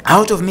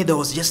 Out of me there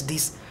was just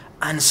this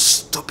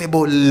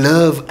unstoppable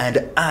love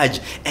and urge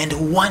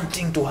and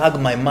wanting to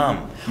hug my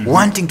mom,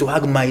 wanting to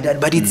hug my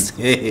dad, but it's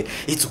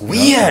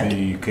weird.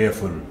 Be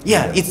careful.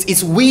 Yeah,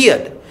 it's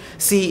weird.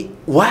 See,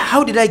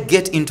 how did I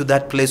get into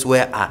that place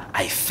where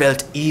I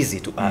felt easy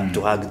to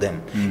hug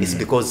them? It's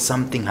because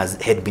something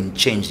had been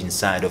changed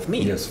inside of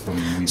me. Yes, from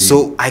within.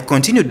 So I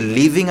continued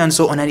living and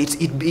so on, and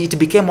it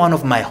became one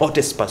of my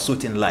hottest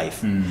pursuits in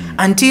life.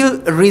 Until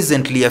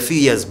recently, a few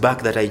years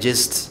back, that I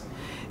just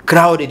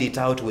crowded it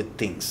out with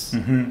things.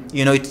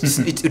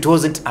 It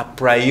wasn't a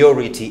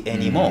priority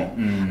anymore.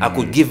 I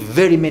could give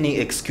very many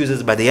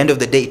excuses. By the end of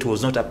the day, it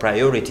was not a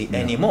priority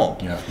anymore.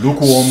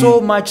 Lukewarm.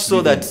 So much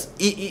so that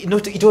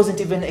it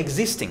wasn't even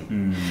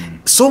existing.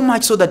 So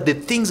much so that the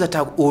things that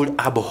I would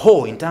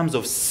abhor in terms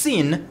of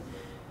sin,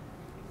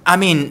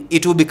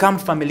 it will become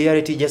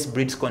familiarity, just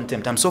breeds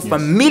contempt. I'm so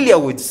familiar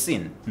with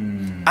sin.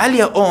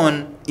 Earlier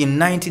on in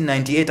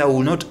 1998, I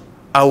will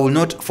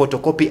not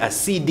photocopy a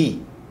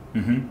CD.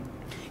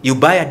 You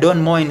buy a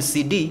Don Moen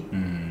CD,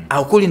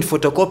 I couldn't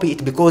photocopy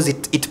it because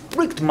it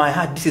pricked my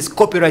heart. This is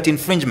copyright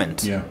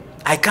infringement.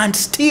 I can't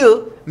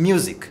steal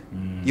music.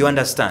 You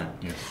understand?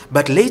 Yes.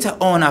 But later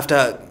on,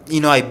 after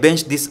I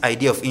benched this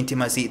idea of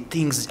intimacy,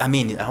 things, how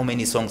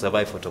many songs have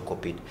I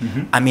photocopied?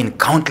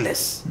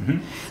 Countless.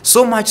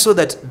 So much so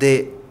that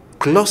the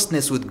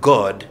closeness with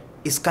God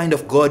is kind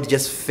of, God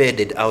just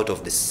faded out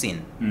of the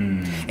scene.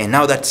 And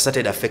now that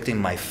started affecting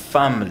my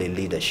family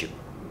leadership.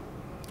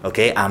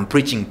 Okay, I'm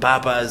preaching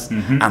papas,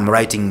 I'm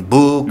writing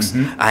books,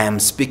 I am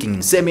speaking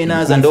in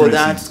seminars and all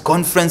that,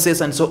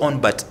 conferences and so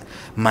on, but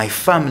my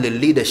family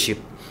leadership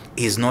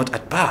is not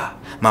at par.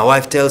 My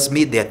wife tells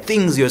me there are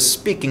things you're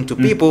speaking to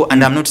people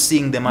and I'm not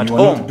seeing them at home.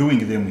 You're not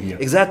doing them here.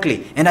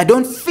 Exactly. And I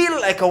don't feel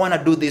like I want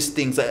to do these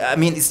things. I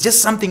mean, it's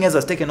just something else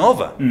has taken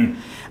over.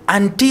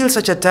 Until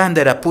such a time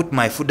that I put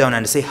my foot down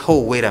and say,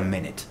 oh, wait a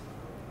minute.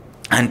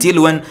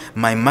 Until when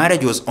my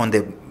marriage was on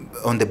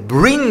the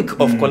brink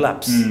of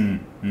collapse.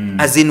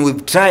 As in,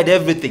 we've tried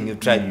everything. We've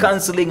tried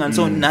counseling and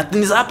so on.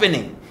 Nothing is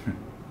happening.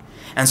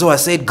 And so I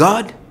said,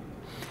 God,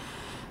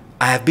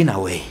 I have been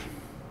away.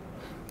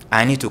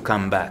 I need to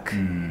come back.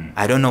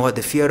 I don't know what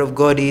the fear of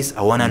God is.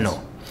 I want to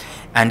know.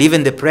 And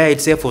even the prayer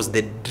itself was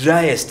the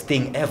driest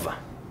thing ever.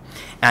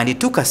 And it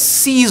took a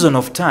season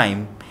of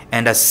time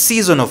and a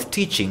season of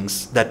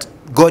teachings that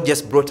God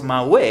just brought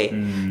my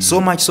way, so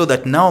much so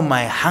that now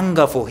my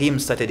hunger for Him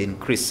started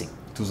increasing.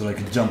 It was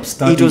like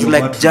jump-starting. It was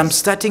like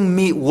jump-starting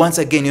me once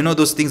again. You know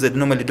those things that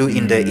normally do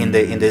in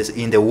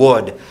the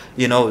word.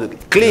 You know,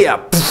 clear.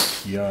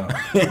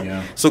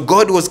 Yeah. So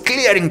God was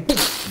clearing.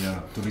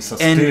 To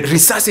resuscitate, and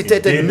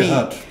resuscitated me.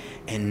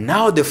 And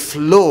now the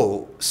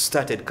flow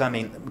started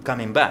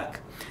coming back.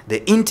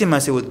 The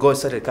intimacy with God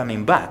started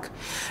coming back.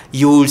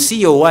 You will see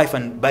your wife,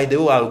 and by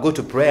the way, I'll go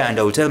to prayer and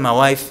I will tell my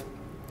wife,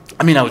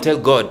 I will tell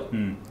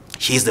God,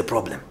 she's the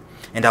problem.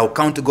 And I'll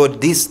count to God,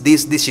 this,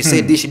 she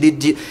said this, she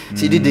did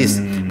this.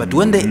 But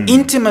when the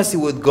intimacy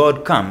with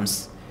God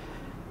comes,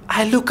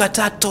 I look at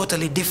her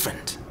totally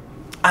different.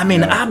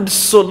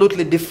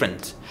 Absolutely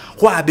different.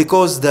 Why?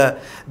 Because the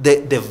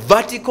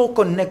vertical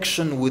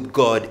connection with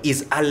God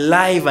is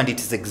alive and it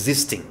is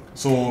existing.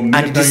 So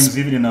many times,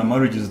 even in our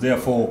marriages,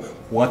 therefore,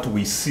 what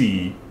we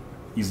see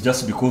is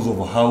just because of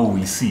how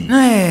we see.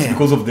 It's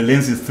because of the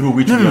lenses through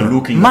which we are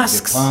looking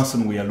masks. At the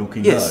person we are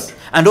looking at.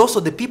 And also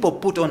the people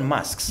put on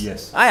masks.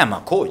 Yes. I am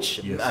a coach.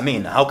 Yes.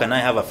 How can I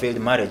have a failed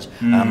marriage?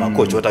 I'm a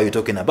coach. What are you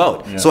talking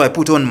about? Yeah. So I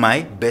put on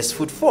my best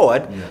foot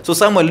forward. Yeah. So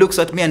someone looks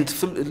at me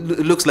and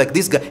looks like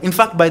this guy. In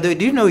fact, by the way,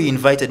 do you know you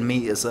invited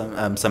me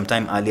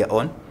sometime earlier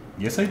on?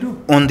 Yes, I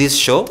do. On this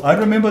show. I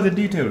remember the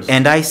details.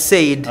 And I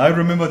said, I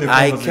remember the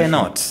conversation. I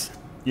cannot.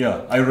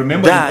 Yeah, I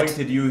remember I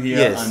invited you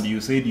here and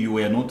you said you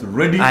were not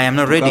ready. I am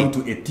not ready to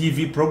come to a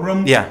TV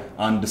program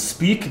and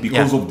speak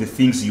because of the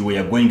things you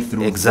were going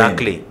through.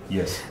 Exactly. Then.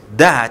 Yes.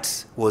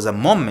 That was a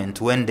moment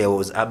when there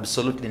was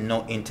absolutely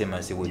no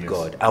intimacy with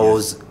God. I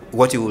was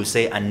what you will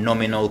say a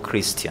nominal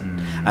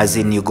Christian. As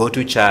in, you go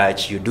to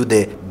church, you do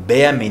the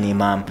bare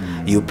minimum,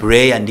 you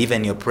pray, and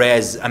even your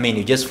prayers,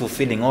 you're just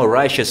fulfilling all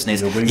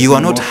righteousness. You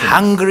are not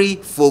hungry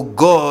for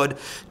God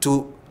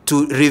to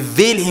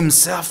reveal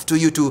Himself to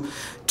you,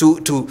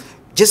 to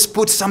just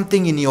put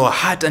something in your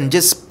heart and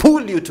just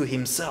pull you to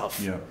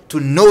Himself, to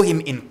know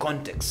Him in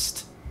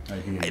context.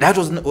 That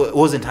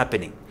wasn't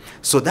happening.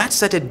 So that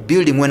started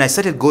building. When I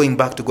started going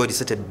back to God, it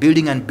started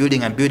building and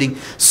building and building,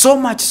 so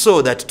much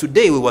so that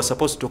today we were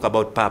supposed to talk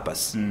about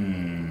purpose.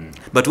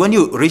 But when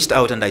you reached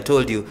out and I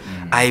told you,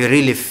 I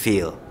really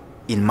feel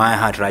in my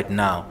heart right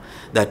now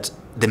that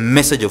the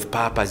message of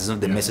purpose is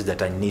not the message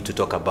that I need to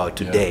talk about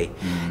today.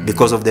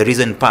 Because of the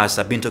recent past,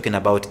 I've been talking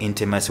about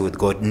intimacy with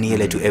God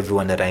nearly to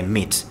everyone that I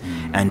meet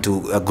and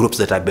to groups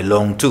that I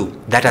belong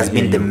to. That has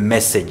been the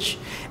message.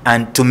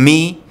 And to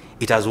me,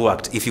 it has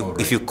worked. If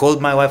you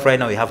called my wife right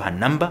now, you have her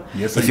number.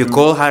 Yes, if you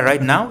call her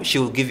right now, she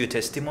will give you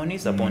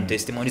testimonies upon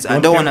testimonies. I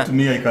don't want to.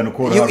 Me, I can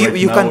call her right now.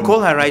 You can call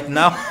her right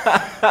now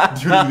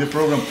during the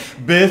program.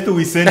 Beth,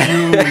 we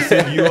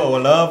send you our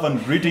love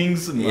and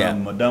greetings,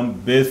 Madam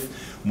Beth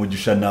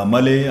Mujisha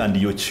Namale, and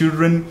your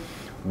children.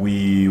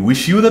 We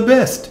wish you the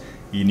best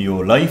in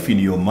your life, in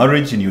your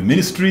marriage, in your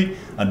ministry,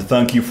 and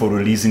thank you for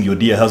releasing your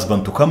dear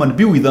husband to come and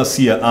be with us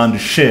here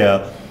and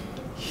share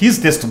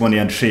his testimony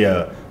and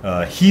share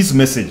his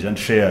message and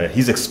share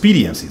his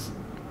experiences.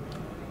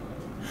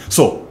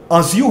 So,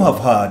 as you have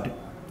heard,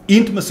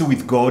 intimacy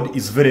with God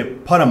is very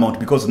paramount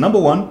because, number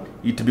one,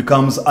 it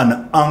becomes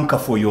an anchor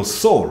for your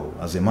soul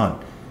as a man.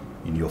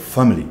 In your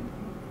family,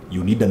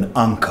 you need an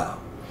anchor.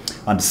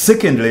 And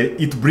secondly,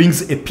 it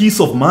brings a peace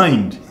of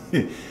mind.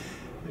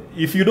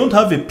 If you don't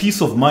have a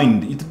peace of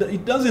mind,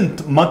 it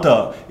doesn't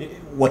matter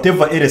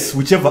whatever else,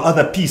 whichever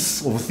other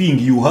piece of thing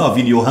you have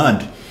in your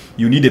hand,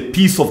 you need a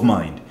peace of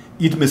mind.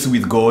 Intimacy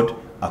with God,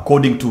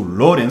 according to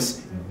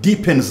Lawrence,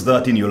 deepens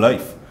that in your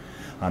life.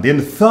 And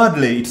then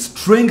thirdly, it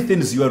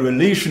strengthens your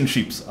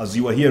relationships, as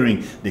you are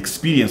hearing the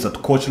experience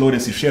that Coach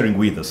Lawrence is sharing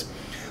with us.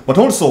 But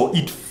also,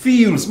 it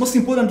fills, most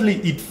importantly,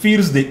 it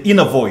fills the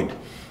inner void.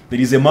 There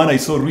is a man I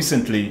saw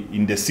recently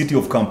in the city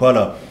of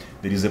Kampala.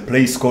 There is a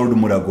place called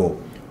Murago,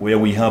 where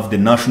we have the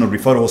National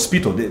Referral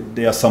Hospital.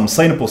 There are some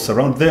signposts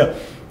around there.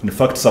 In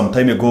fact, some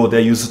time ago, there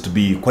used to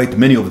be quite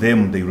many of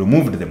them. They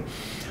removed them.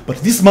 But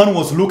this man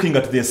was looking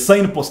at the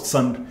signposts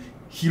and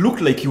he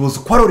looked like he was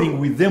quarreling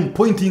with them,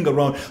 pointing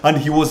around, and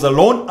he was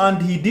alone,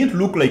 and he didn't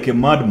look like a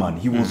madman.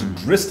 He was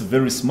dressed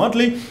very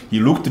smartly. He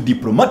looked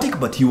diplomatic,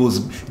 but he was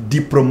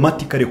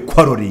diplomatically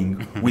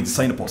quarreling with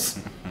signposts.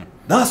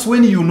 That's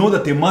when you know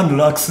that a man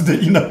lacks the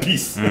inner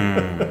peace.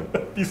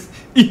 This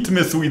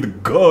intimacy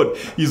with God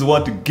is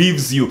what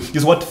gives you,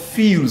 is what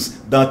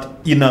fills that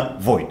inner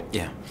void.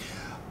 Yeah.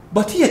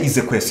 But here is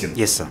a question.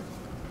 Yes, sir.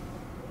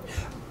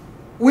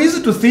 We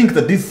used to think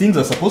that these things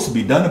are supposed to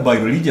be done by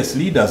religious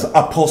leaders,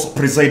 apostle,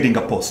 presiding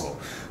apostle,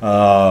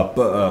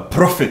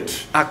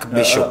 prophet,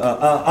 archbishop,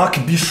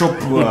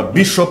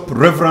 bishop,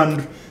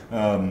 reverend,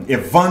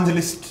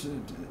 evangelist,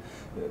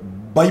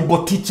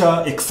 Bible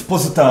teacher,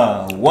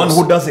 expositor, one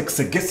who does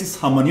exegesis,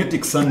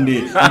 hermeneutics, and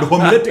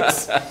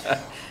homiletics.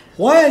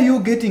 Why are you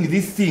getting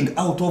this thing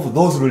out of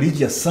those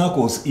religious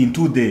circles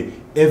into the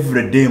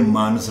everyday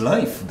man's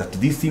life? That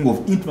this thing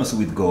of intimacy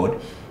with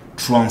God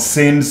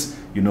transcends,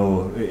 you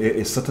know,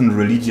 a certain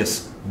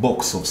religious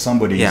box of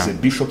somebody is a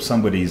bishop,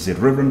 somebody is a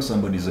reverend,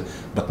 somebody is a...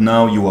 But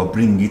now you are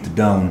bringing it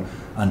down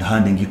and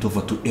handing it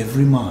over to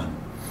every man.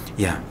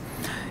 Yeah.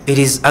 It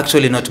is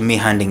actually not me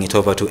handing it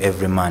over to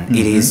every man.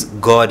 It is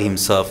God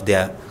himself. There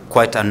are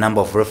quite a number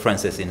of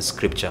references in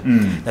scripture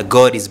that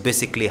God is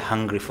basically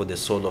hungry for the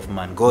soul of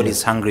man. God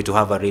is hungry to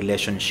have a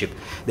relationship.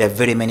 There are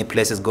very many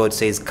places God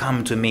says,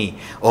 come to me,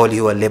 all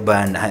you are labor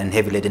and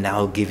heavy laden,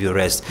 I'll give you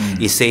rest.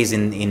 He says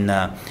in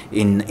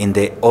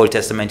the Old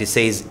Testament, he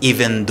says,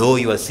 even though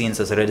your sins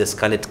as red as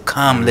scarlet,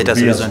 come, let us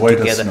reason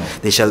together.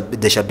 They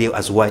shall be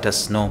as white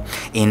as snow.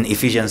 In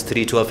Ephesians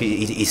 3:12,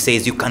 he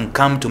says, you can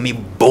come to me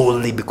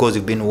boldly because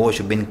you've been washed,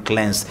 you've been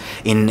cleansed.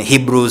 In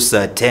Hebrews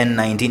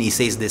 10:19, he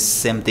says the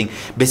same thing.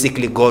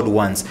 Basically, God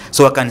wants.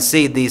 So I can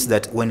say this,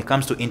 that when it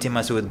comes to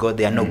intimacy with God,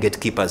 there are no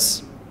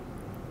gatekeepers.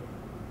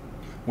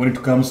 When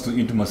it comes to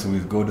intimacy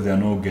with God, there are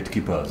no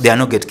gatekeepers. There are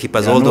no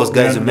gatekeepers. All those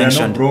guys you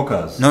mentioned. There are no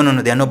brokers.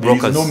 No, there are no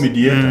brokers. There is no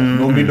mediator,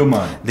 no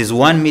middleman. There's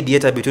one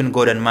mediator between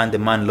God and man, the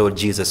man Lord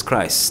Jesus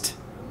Christ.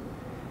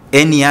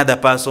 Any other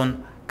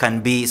person can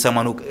be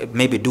someone who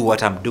maybe do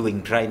what I'm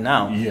doing right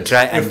now. Yes.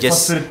 Try and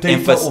just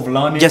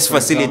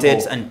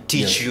facilitate and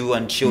teach you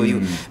and show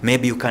you.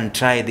 Maybe you can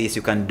try this,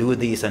 you can do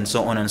this, and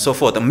so on and so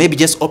forth. And maybe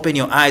just open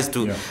your eyes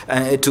to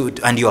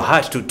and your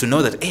heart to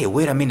know that, hey,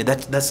 wait a minute,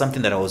 that's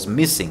something that I was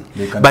missing.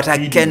 But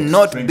I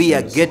cannot be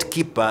a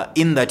gatekeeper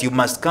in that you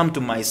must come to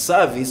my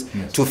service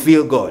to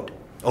feel God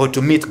or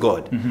to meet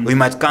God. Or you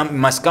must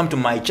come to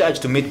my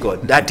church to meet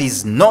God. That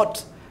is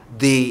not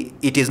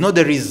it is not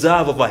the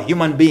reserve of a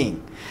human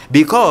being.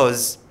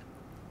 Because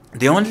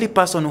the only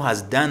person who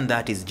has done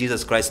that is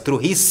Jesus Christ through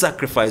his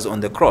sacrifice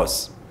on the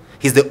cross.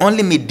 He's the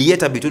only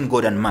mediator between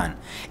God and man.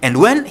 And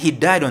when he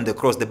died on the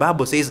cross, the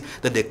Bible says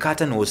that the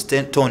curtain was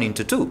torn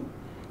into two.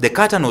 The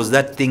curtain was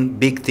that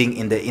big thing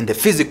in the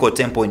physical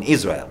temple in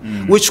Israel,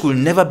 which could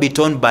never be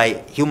torn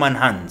by human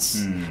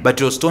hands,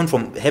 but it was torn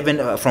from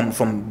heaven,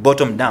 from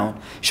bottom down,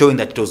 showing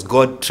that it was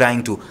God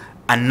trying to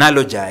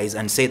analogize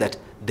and say that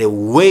the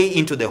way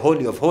into the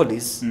Holy of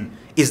Holies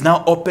is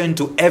now open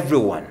to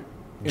everyone.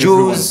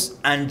 Jews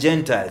and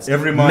Gentiles,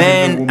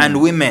 men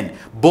and women,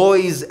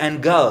 boys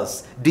and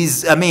girls,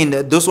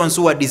 those ones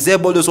who are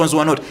disabled, those ones who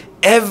are not.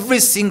 Every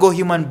single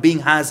human being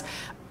has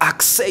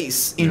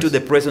access into the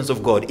presence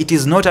of God. It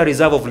is not a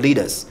reserve of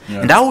leaders.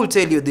 And I will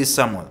tell you this,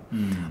 Samuel.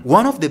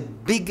 One of the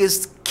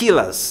biggest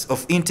killers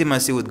of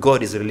intimacy with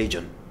God is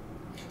religion.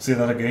 Say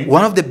that again.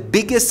 One of the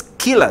biggest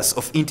killers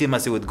of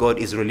intimacy with God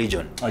is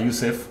religion. Are you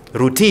safe?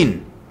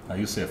 Routine. Are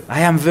you safe?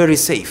 I am very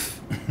safe.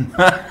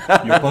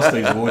 Your pastor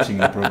is watching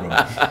the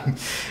program.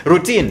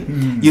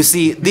 Routine. You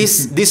see,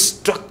 these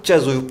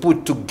structures we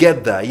put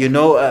together,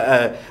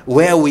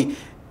 where we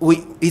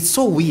it's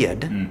so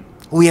weird.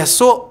 We are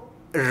so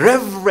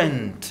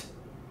reverent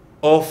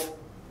of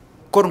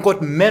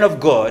quote-unquote men of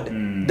God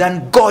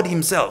than God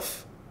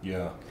himself.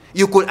 Yeah.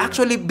 You could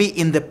actually be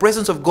in the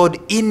presence of God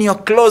in your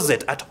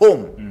closet at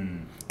home.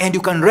 And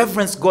you can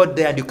reverence God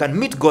there and you can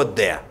meet God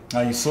there.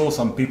 I saw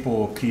some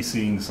people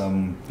kissing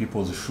some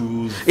people's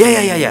shoes.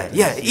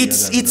 Yeah.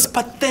 It's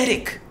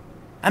pathetic.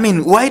 I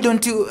mean, why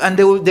don't you? And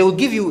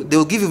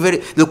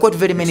they'll quote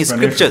very many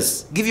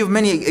scriptures, give you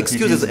many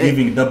excuses.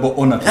 Giving double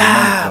honor to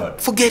God.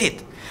 Forget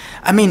it.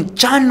 I mean,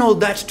 channel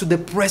that to the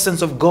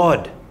presence of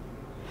God.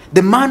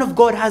 The man of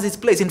God has his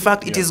place. In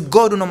fact, it is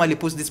God who normally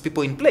puts these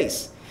people in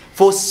place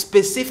for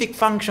specific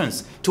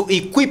functions to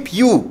equip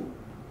you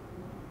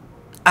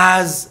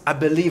as a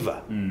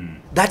believer.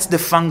 That's the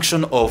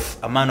function of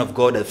a man of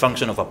God, the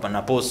function of an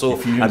apostle,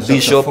 a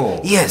bishop.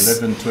 4,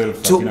 11,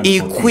 12, to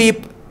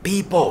equip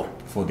people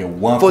for the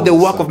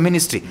work of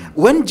ministry.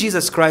 When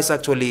Jesus Christ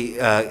actually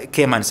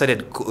came and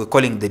started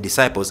calling the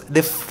disciples,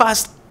 the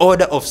first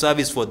order of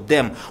service for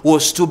them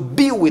was to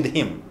be with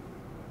him.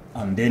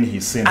 And then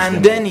he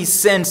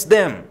sends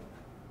them.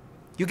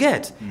 You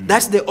get?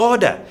 That's the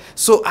order.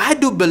 So I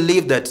do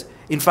believe that.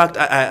 In fact,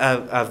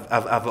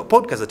 I've a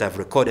podcast that I've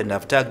recorded and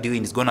I've tagged you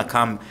in. It's going to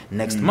come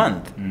next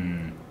month.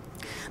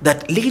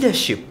 That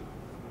leadership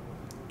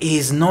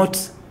is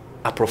not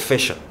a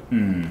profession.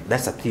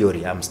 That's a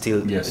theory. I'm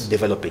still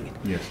developing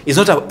it.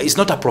 It's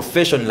not a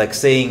profession like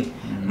saying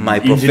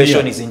my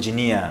profession is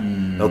engineer.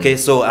 Okay,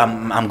 so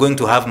I'm going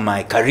to have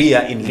my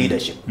career in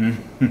leadership.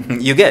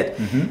 You get?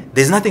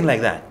 There's nothing like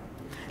that.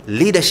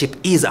 leadership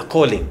is a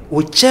calling,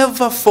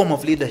 whichever form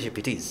of leadership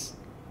it is.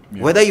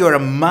 Yeah. Whether you're a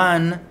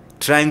man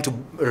trying to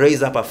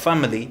raise up a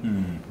family,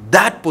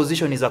 that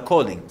position is a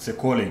calling. It's a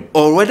calling.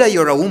 Or whether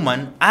you're a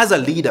woman, as a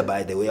leader,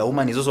 by the way, a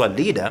woman is also a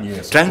leader,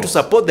 Yes, trying to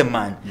support the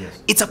man.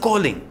 Yes. It's a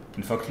calling.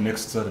 In fact,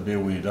 next Saturday,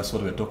 that's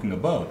what we're talking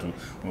about.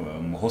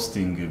 I'm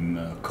hosting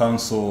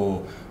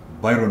Council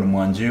Byron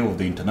Mwanje of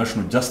the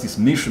International Justice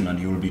Mission, and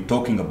he will be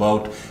talking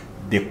about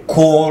the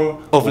call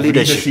of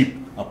leadership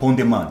upon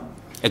the man.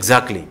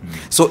 Exactly.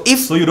 So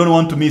you don't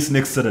want to miss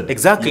next Saturday.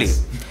 Exactly.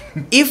 Yes.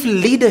 If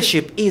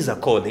leadership is a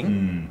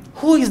calling,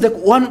 who is the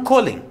one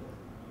calling?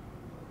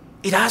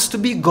 It has to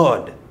be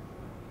God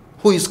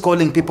who is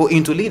calling people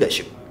into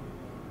leadership.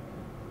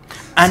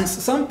 And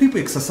some people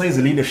exercise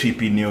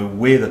leadership in a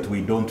way that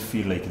we don't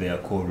feel like they are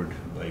called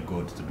by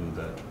God to do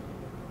that.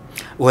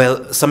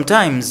 Well,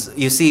 sometimes,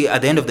 you see,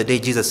 at the end of the day,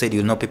 Jesus said,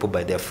 you'll know people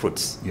by their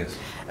fruits. Yes.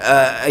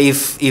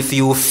 If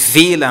you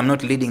feel I'm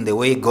not leading the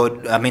way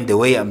the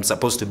way I'm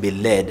supposed to be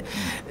led,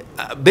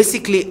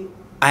 basically,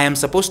 I am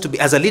supposed to be,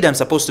 as a leader, I'm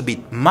supposed to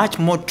be much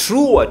more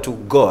truer to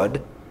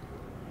God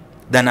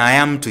than I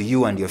am to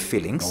you and your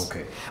feelings.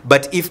 Okay.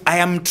 But if I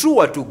am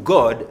truer to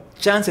God,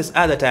 chances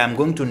are that I am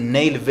going to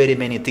nail very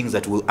many things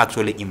that will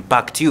actually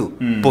impact you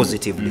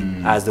positively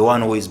as the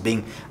one who is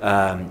being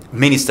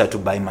ministered to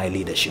by my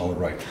leadership. All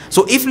right.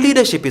 So if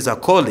leadership is a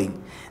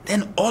calling,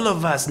 then all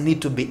of us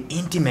need to be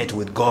intimate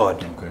with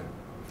God. Okay.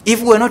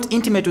 If we're not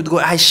intimate with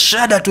God, I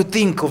shudder to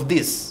think of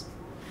this.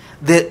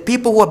 The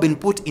people who have been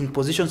put in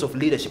positions of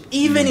leadership,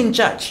 even in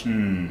church.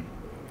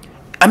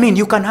 I mean,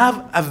 you can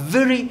have a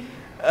very,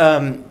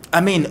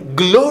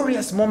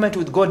 glorious moment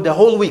with God the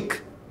whole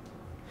week.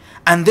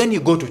 And then you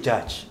go to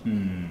church.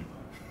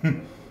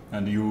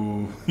 And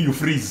you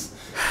freeze.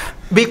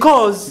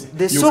 Because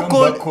the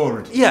so-called,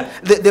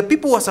 the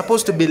people who are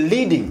supposed to be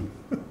leading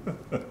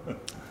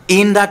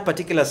in that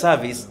particular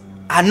service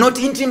are not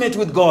intimate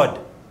with God.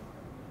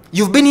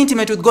 You've been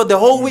intimate with God the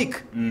whole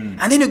week. And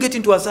then you get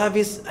into a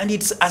service and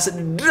it's as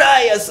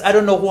dry as I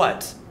don't know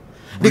what.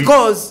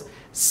 Because,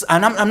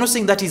 and I'm not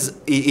saying that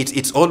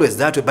it's always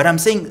that way, but I'm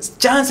saying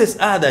chances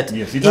are that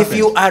if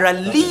you are a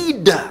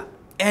leader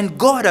and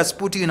God has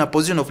put you in a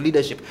position of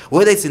leadership,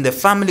 whether it's in the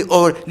family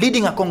or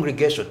leading a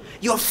congregation,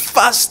 your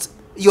first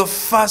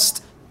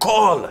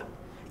call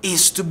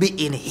is to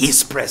be in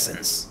His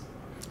presence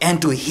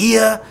and to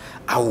hear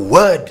a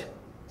word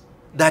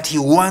that He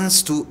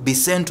wants to be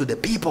sent to the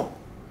people.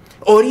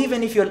 Or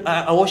even if you're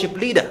a worship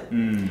leader,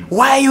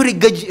 why are you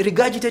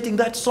regurgitating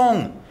that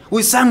song?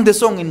 We sang the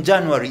song in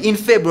January, in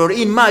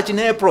February, in March, in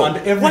April.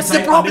 What's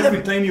the problem? And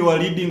every time you are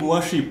leading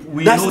worship,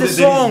 we That's know the that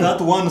song. there is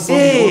that one song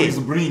you always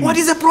bring. What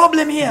is the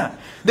problem here?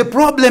 The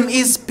problem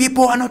is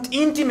people are not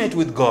intimate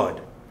with God.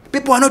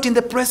 People are not in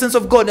the presence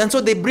of God, and so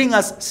they bring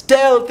us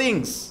stale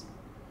things.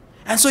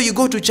 And so you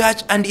go to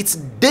church and it's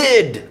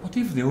dead. What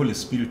if the Holy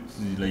Spirit,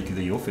 like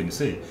they often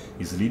say,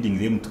 is leading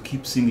them to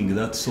keep singing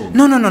that song?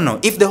 No.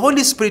 If the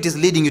Holy Spirit is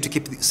leading you to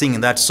keep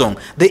singing that song,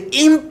 the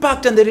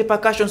impact and the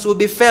repercussions will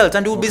be felt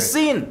and will be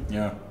seen.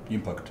 Yeah,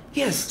 impact.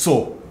 Yes.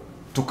 So,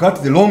 to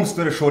cut the long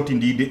story short,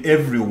 indeed,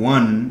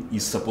 everyone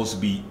is supposed to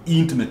be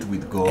intimate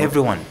with God.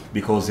 Everyone.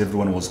 Because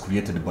everyone was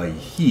created by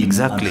Him.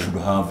 Exactly. And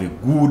should have a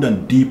good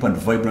and deep and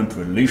vibrant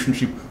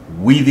relationship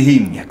with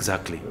Him. Yeah,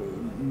 exactly.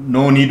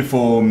 No need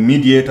for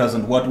mediators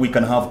and what. We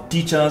can have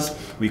teachers,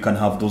 we can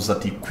have those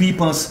that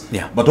equip us,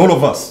 but all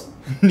of us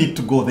need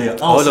to go there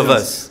ourselves, all of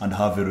us, and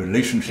have a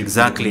relationship with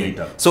the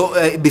Creator.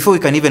 So before we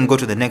can even go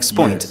to the next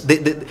point,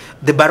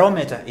 the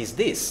barometer is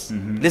this.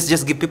 Let's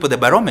just give people the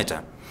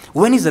barometer.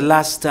 When is the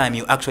last time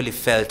you actually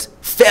felt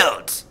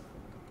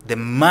the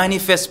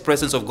manifest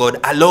presence of God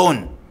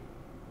alone?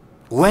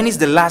 When is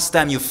the last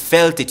time you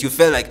felt it? You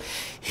felt like,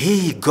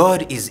 hey,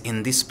 God is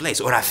in this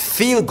place, or I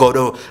feel God,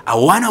 or I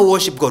want to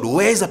worship God.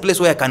 Where is a place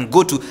where I can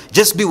go to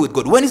just be with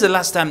God? When is the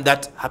last time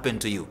that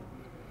happened to you?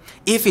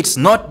 If it's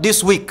not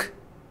this week,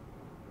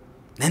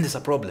 then there's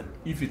a problem.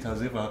 If it has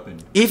ever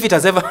happened. If it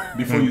has ever...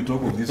 Before you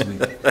talk of this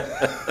week.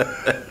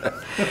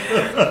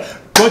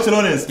 Coach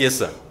Lawrence. Yes,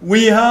 sir.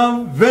 We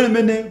have very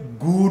many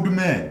good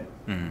men.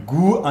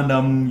 Good, and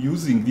I'm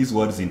using these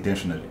words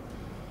intentionally.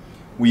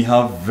 We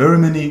have very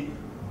many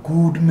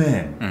good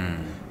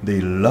men. They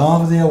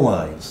love their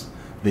wives.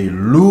 They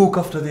look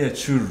after their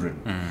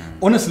children.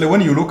 Honestly,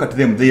 when you look at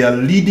them, they are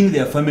leading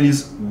their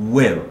families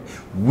well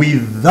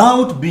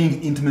without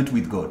being intimate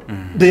with God.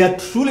 They are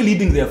truly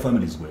leading their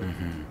families well.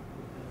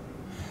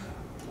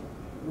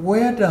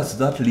 Where does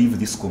that leave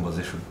this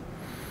conversation?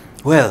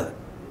 Well,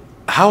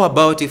 how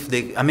about if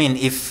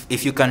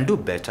if you can do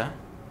better,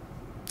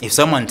 if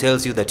someone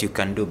tells you that you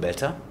can do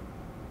better,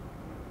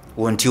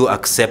 won't you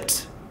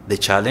accept the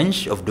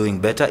challenge of doing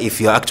better? If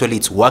you're actually,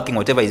 it's working,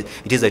 whatever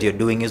it is that you're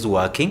doing is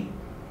working,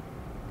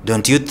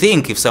 don't you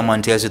think if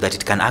someone tells you that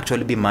it can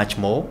actually be much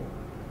more?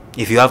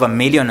 If you have $1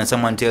 million and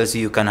someone tells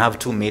you you can have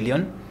 2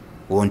 million,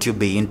 won't you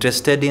be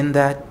interested in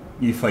that?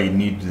 If I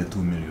need the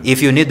 2 million.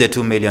 If you need the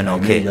 2 million,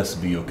 okay. I may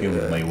just be okay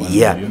with my 1 million.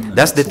 Yeah,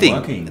 that's the thing.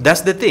 Working.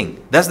 That's the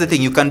thing. That's the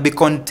thing. You can be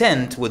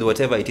content with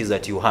whatever it is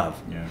that you have.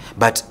 Yeah.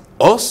 But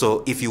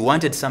also, if you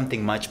wanted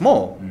something much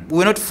more,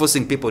 we're not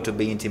forcing people to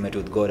be intimate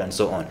with God and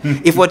so on.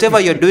 If whatever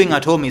you're doing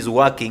at home is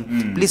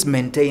working, please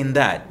maintain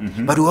that.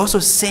 But we're also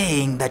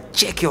saying that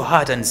check your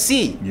heart and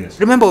see. Yes.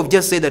 Remember, we've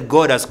just said that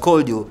God has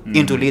called you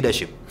into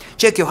leadership.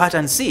 Check your heart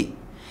and see.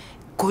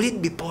 Could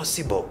it be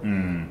possible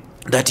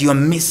that you're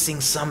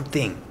missing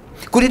something?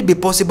 Could it be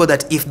possible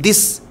that if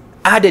this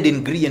added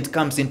ingredient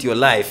comes into your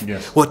life,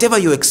 whatever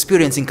you're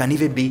experiencing can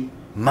even be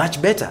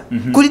much better?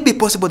 Could it be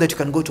possible that you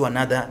can go to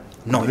another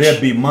notch? There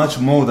be much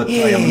more that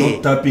I am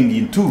not tapping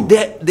into.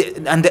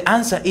 And the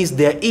answer is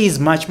there is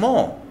much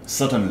more.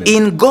 Certainly.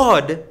 In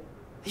God,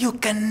 you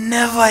can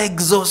never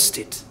exhaust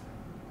it.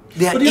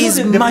 There is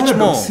the much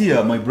more.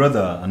 Here, my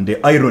brother, and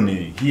the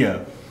irony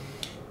here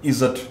is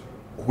that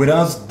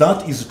whereas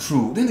that is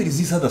true, then there is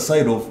this other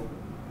side of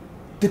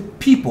the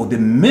people, the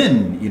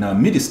men in our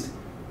midst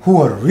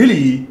who are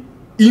really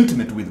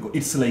intimate with God.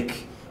 It's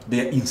like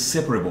they are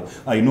inseparable.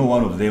 I know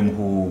one of them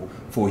who,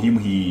 for him,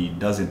 he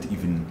doesn't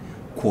even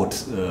quote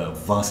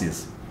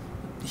verses.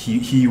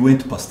 He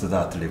went past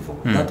that level.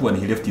 That one,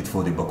 he left it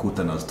for the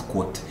Bakutanas to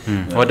quote.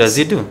 What does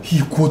he do?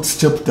 He quotes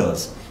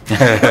chapters.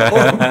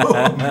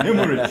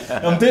 Memory.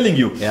 I'm telling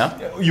you,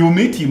 you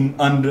meet him,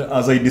 and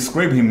as I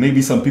describe him,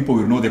 maybe some people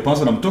will know the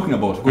person I'm talking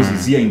about because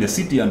he's here in the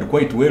city and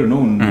quite well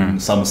known in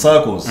some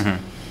circles.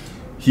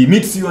 He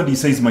meets you and he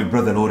says, my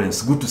brother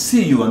Lawrence, good to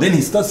see you. And then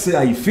he starts saying,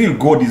 I feel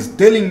God is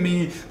telling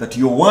me that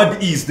your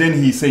word is. Then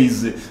he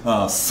says,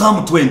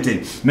 Psalm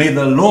 20, may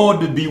the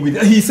Lord be with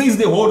you. He says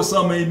the whole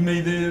psalm, may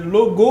the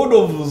Lord God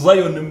of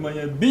Zion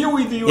be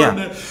with you.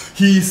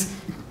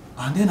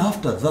 And then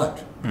after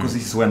that, because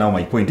this is where now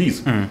my point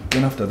is,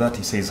 then after that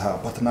he says,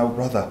 but now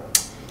brother,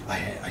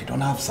 I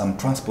don't have some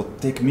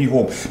transport, take me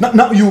home.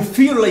 Now you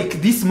feel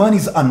like this man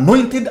is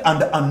anointed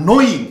and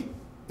annoying.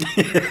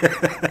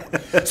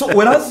 So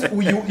whereas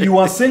you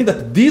are saying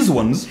that these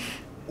ones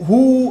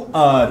who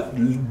are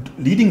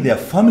leading their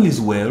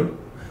families well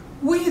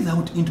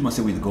without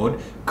intimacy with God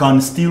can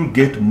still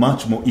get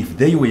much more if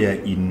they were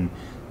in,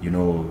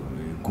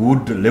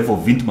 good level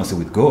of intimacy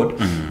with God.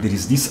 There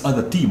is this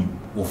other team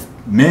of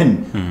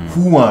men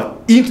who are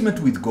intimate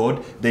with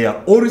God. They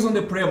are always on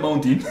the prayer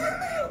mountain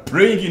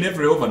praying in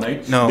every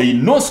overnight. They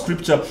know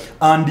scripture,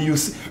 and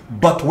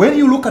but when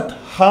you look at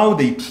how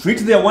they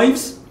treat their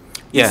wives,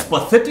 it's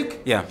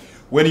pathetic.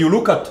 When you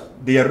look at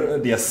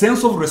their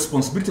sense of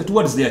responsibility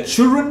towards their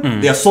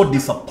children, they are so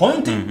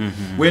disappointing.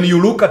 When you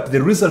look at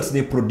the results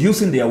they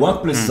produce in their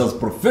workplaces as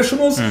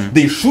professionals,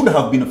 they should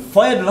have been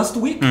fired last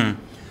week.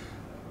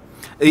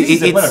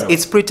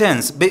 It's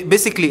pretense.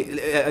 Basically,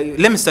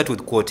 let me start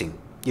with quoting.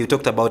 You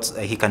talked about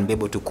he can be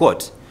able to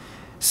quote.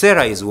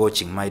 Sarah is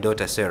watching, my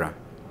daughter Sarah.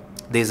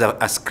 There's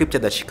a scripture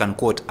that she can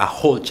quote a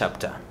whole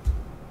chapter.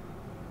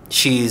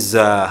 She's,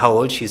 how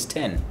old? She's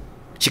 10.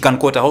 She can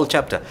quote a whole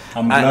chapter.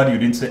 I'm glad you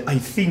didn't say, I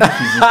think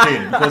she's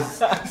 10,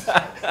 because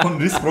on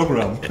this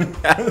program,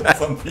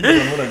 some people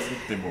are not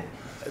acceptable.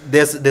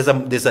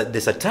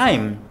 There's a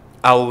time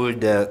I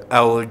would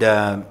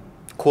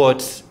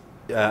quote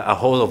the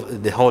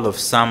whole of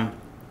Psalm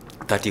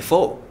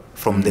 34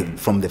 from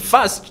the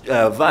first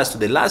verse to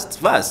the last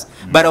verse,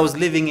 but I was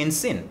living in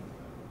sin.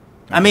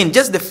 I mean,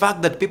 just the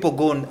fact that people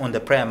go on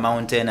the prayer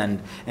mountain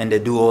and they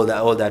do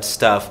all that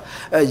stuff.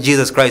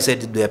 Jesus Christ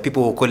said there are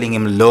people who are calling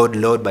him Lord,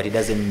 Lord, but he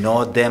doesn't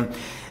know them.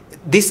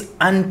 These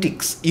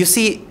antics, you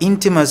see,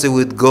 intimacy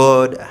with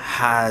God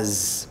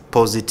has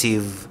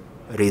positive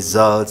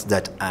results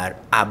that are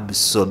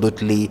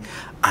absolutely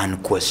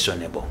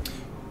unquestionable.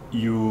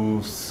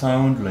 You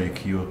sound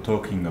like you're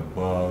talking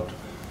about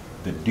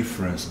the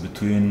difference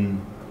between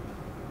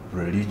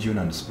religion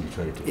and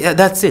spirituality. Yeah,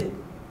 that's it.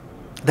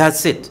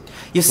 That's it.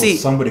 You see,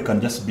 somebody can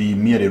just be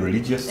merely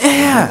religious.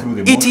 Yeah,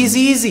 it is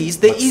easy. It's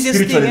the easiest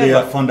thing ever. They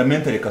are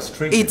fundamentally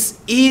castrated. It's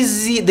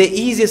easy. The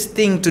easiest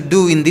thing to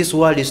do in this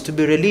world is to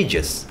be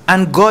religious.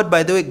 And God,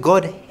 by the way,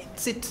 God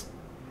hates it.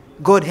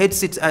 God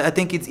hates it. I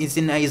think it's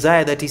in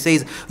Isaiah that he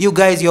says, you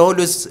guys, you're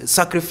always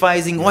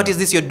sacrificing. What is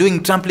this you're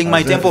doing, trampling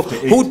my temple?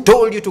 58. Who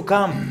told you to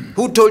come?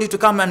 Who told you to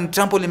come and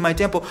trample in my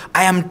temple?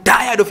 I am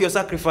tired of your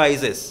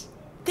sacrifices.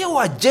 They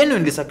were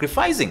genuinely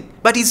sacrificing,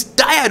 but he's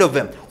tired of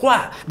them.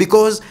 Why?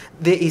 Because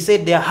he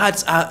said their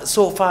hearts are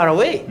so far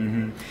away.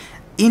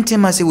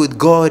 Intimacy with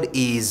God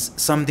is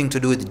something to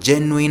do with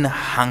genuine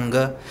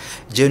hunger,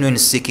 genuine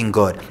seeking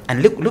God.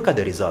 And look at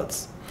the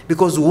results.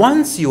 Because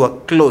once you are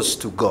close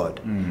to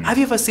God, have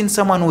you ever seen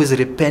someone who is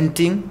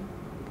repenting?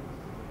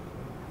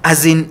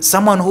 As in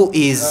someone who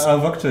is...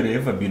 I've actually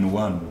ever been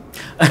one.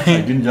 I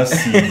didn't just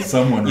see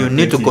someone You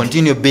need to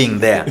continue being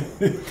there.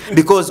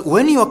 Because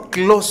when you are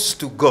close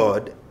to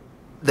God,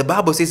 the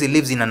Bible says he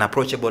lives in an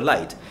approachable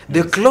light.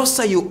 The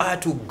closer you are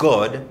to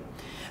God,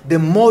 the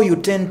more you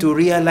tend to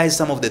realize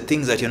some of the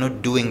things that you're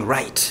not doing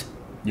right.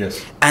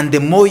 Yes. And the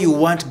more you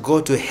want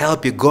God to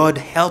help you. God,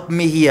 help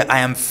me here.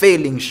 I am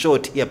failing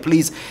short here.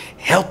 Please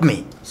help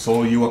me.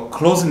 So your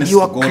closeness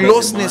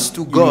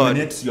to God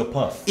illuminates your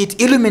path.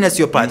 It illuminates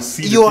your path. You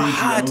see your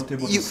heart.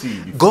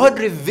 God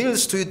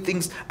reveals to you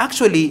things.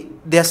 Actually,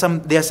 there are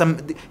some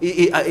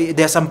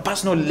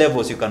personal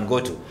levels you can go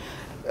to.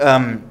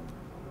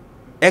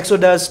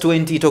 Exodus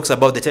 20 talks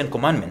about the 10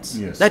 commandments.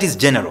 Yes. That is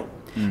general.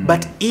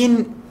 But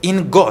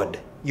in God,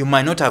 you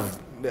might not have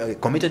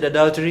committed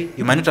adultery,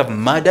 you might not have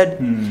murdered,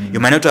 you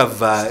might not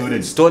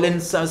have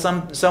stolen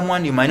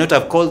someone, you might not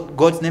have called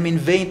God's name in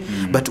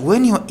vain. But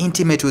when you're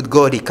intimate with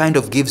God, He kind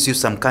of gives you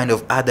some kind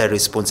of other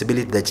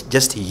responsibility that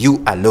just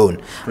you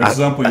alone. For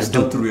example, you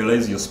start to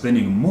realize you're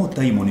spending more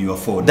time on your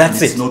phone.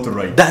 That's It's it. not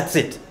right. That's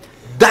it.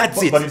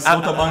 That's it. But it's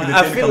not among the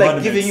I 10 feel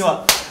like giving you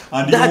a.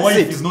 And your That's wife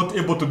it. is not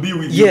able to be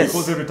with Yes. you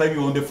because every time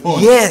you're on the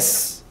phone.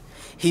 Yes.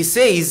 He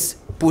says,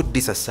 put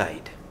this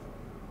aside.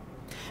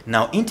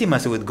 Now,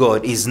 intimacy with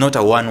God is not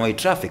a one-way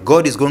traffic.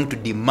 God is going to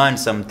demand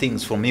some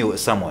things from you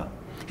somewhere.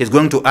 He's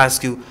going to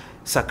ask you,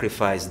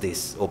 sacrifice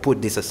this or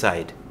put this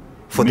aside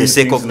for the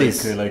sake of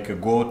this. Like a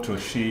goat or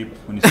sheep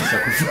when you say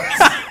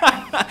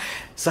sacrifice.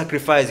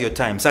 Sacrifice your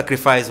time.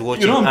 Sacrifice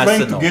watching I'm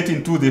trying Arsenal. to get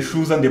into the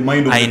shoes and the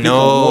mind of the I people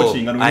know.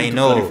 watching, and we I need to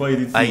know. clarify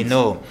these I things.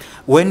 know.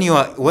 When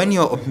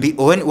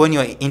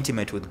you're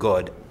intimate with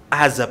God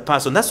as a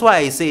person, that's why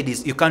I say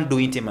this. You can't do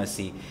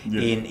intimacy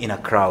in a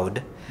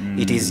crowd.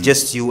 It is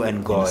just you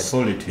and God.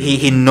 solitude,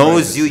 He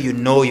knows privacy. you. You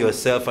know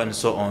yourself, and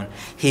so on.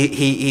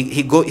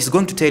 He's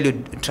going to tell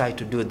you, try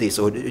to do this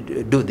or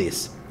do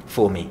this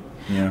for me.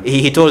 Yeah.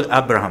 He told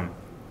Abraham,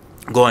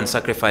 go and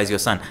sacrifice your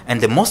son.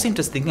 And the most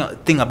interesting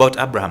thing about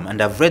Abraham,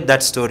 and I've read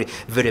that story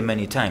very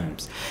many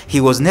times, he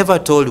was never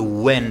told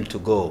when to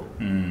go.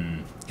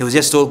 He was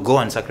just told, go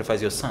and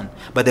sacrifice your son.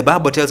 But the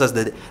Bible tells us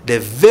that the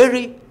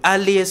very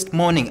earliest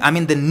morning,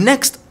 the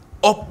next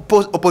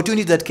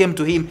opportunity that came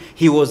to him,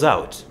 he was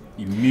out.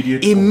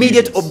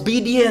 Immediate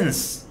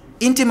obedience.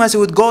 Intimacy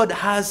with God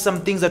has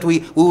some things that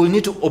we will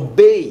need to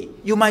obey.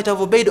 You might have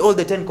obeyed all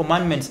the 10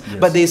 commandments,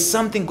 but there is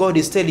something God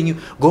is telling you,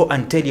 go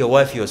and tell your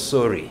wife you're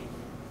sorry.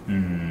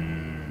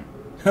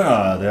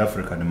 The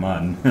African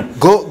man.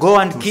 Go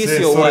and kiss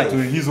your sorry wife. to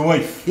his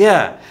wife.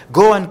 Yeah,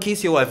 go and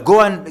kiss your wife. Go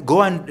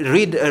and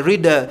read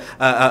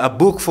a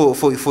book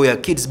for your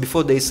kids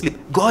before they sleep.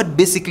 God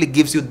basically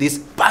gives you these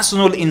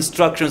personal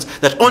instructions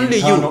that only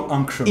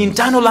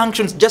internal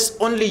unctions, just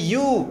only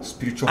you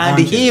Spiritual and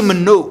hunches.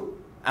 Him know,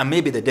 and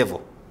maybe the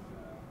devil.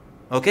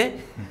 Okay,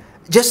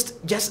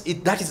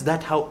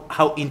 that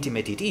how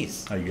intimate it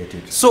is. I get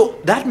it. So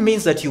that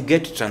means that you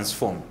get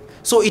transformed.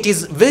 So it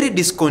is very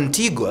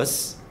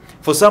discontiguous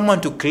for someone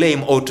to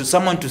claim or to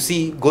someone to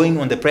see going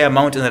on the prayer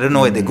mountains. I don't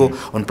know why they go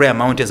on prayer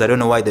mountains. I don't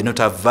know why they don't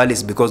have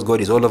valleys, because God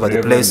is all over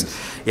the place.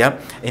 Yeah.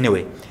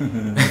 Anyway,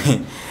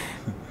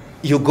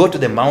 you go to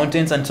the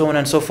mountains and so on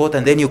and so forth,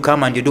 and then you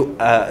come and you do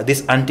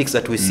these antics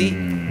that we see.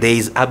 There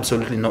is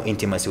absolutely no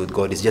intimacy with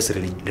God. It's just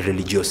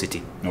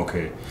religiosity.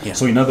 Okay. Yeah.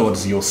 So in other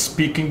words, you're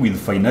speaking with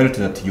finality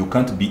that you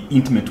can't be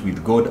intimate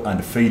with God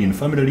and fail in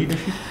family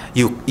leadership?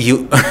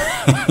 You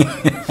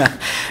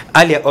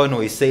earlier on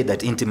we said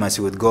that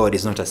intimacy with God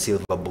is not a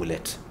silver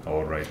bullet.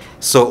 All right.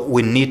 So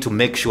we need to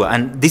make sure,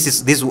 and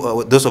this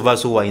those of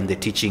us who are in the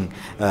teaching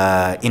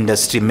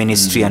industry,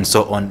 ministry, and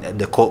so on,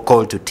 the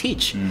call to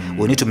teach.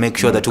 We need to make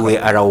sure that we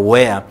are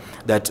aware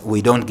that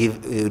we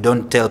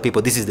don't tell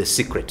people this is the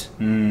secret,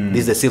 this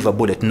is the silver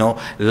bullet. No,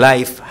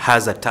 life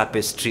has a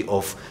tapestry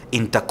of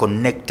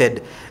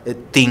interconnected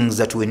things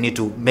that we need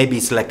to. Maybe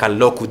it's like a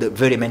lock with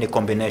very many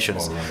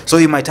combinations. Right. So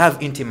you might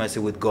have intimacy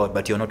with God,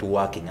 but you're not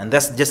working, and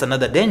that's just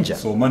another danger.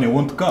 So money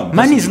won't come.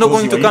 Money is not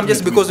going to come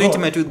just because you're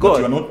intimate with God. But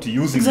you're not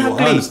using your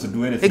hands to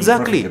do anything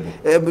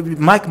profitable.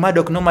 Mike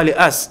Murdoch normally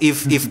asks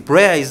if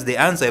prayer is the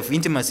answer, if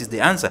intimacy is the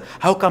answer,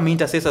 how come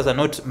intercessors are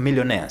not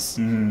millionaires?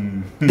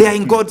 They are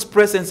in God's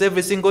presence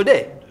every single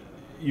day.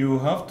 You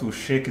have to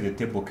shake the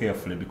table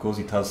carefully because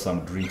it has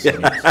some drinks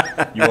on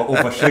it. You are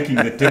overshaking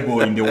the table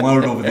in the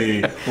world of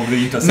the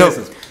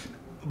intercessors.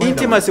 No,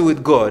 intimacy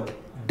with God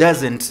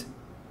doesn't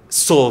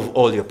solve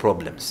all your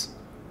problems.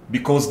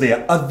 Because there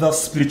are other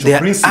spiritual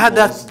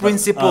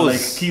principles that are like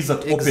keys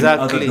that open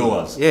other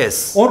doors.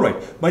 Yes. All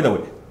right. By the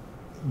way,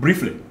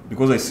 briefly,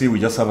 because I see we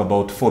just have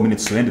about 4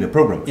 minutes to end the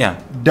program.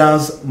 Yeah.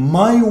 Does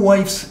my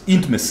wife's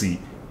intimacy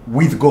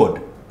with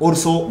God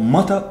also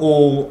matter,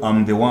 or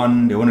I'm the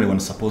only one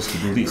supposed to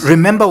do this?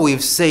 Remember,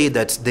 we've said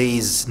that there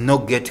is no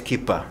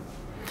gatekeeper.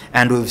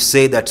 And we've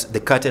said that the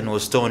curtain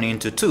was torn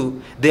into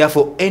two.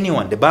 Therefore,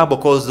 anyone, the Bible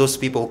calls those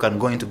people who can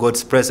go into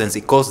God's presence,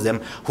 it calls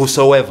them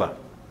whosoever.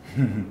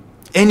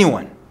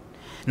 Anyone.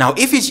 Now,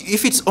 if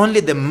it's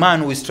only the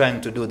man who is trying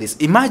to do this,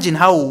 imagine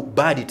how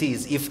bad it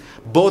is if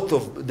both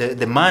of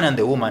the man and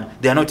the woman,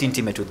 they are not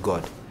intimate with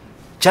God.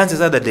 Chances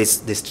are that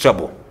there's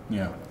trouble.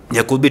 Yeah.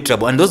 There could be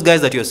trouble. And those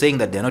guys that you're saying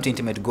that they're not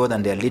intimate with God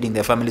and they're leading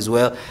their families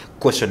well,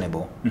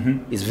 questionable.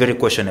 It's very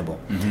questionable.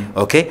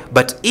 Okay?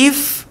 But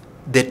if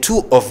the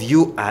two of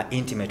you are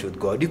intimate with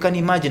God, you can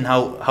imagine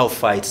how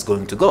far it's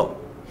going to go.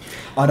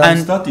 And I'm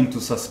starting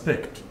to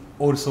suspect,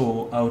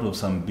 also out of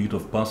some bit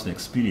of personal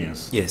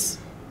experience, yes,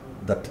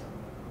 that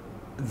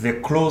the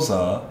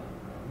closer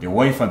the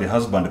wife and the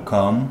husband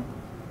come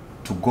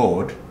to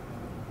God,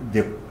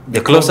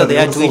 the closer they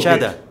are to each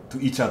other.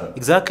 To each other.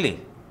 Exactly.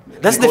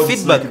 That's because the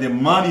it's feedback. like the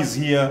man is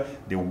here,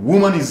 the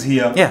woman is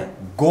here, Yeah.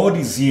 God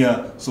is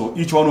here. So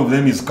each one of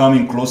them is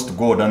coming close to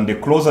God, and the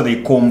closer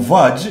they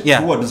converge Yeah.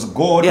 towards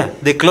God, Yeah,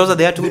 the closer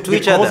they are to the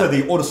each closer other.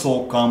 they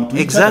also come to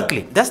Exactly.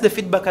 each other. That's the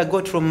feedback I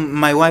got from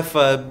my wife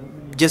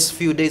just a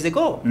few days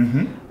ago.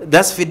 Mm-hmm.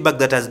 That's feedback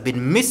that has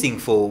been missing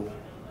for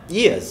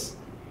years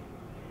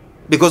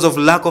because of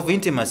lack of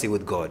intimacy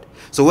with God.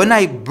 So when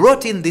I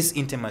brought in this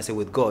intimacy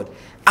with God,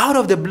 out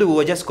of the blue, we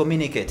were just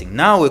communicating.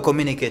 Now we're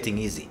communicating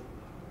easy.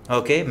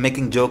 Okay?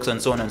 Making jokes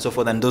and so on and so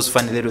forth and those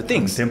funny little I'm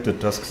things. tempted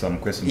to ask some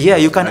questions. Yeah,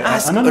 you can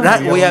ask.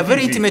 We are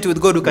very intimate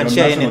with God. We can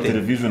share national anything.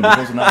 television,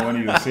 because now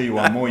when you say you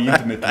are more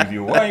intimate with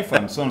your wife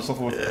and so on and so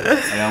forth,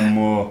 I am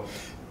more...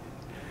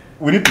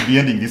 We need to be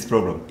ending this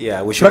program.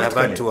 Yeah, we should have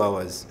Practically, had 2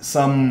 hours.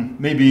 Some,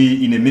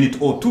 maybe in a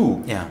minute or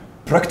two. Yeah.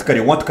 Practically,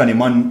 what can a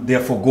man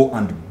therefore go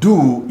and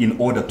do in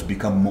order to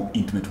become more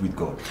intimate with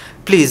God?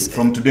 Please,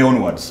 From today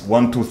onwards,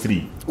 1, 2,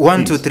 3.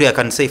 1, Please. 2, 3, I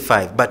can say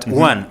 5. But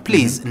one,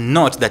 please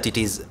note that it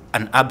is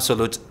an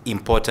absolute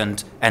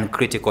important and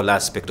critical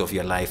aspect of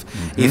your life.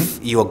 If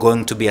you are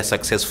going to be a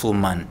successful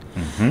man,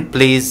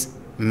 please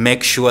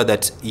make sure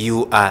that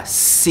you are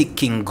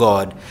seeking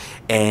God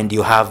and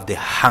you have the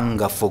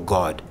hunger for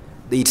God.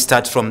 It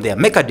starts from there.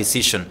 Make a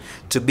decision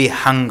to be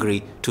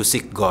hungry to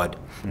seek God,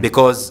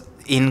 because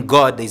in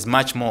God there is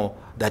much more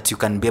that you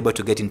can be able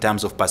to get in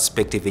terms of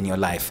perspective in your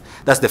life.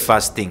 That's the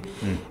first thing.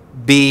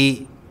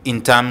 Be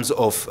in terms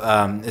of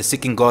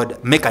seeking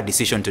God, make a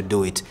decision to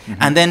do it,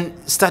 and then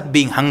start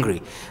being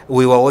hungry.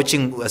 We were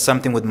watching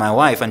something with my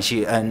wife,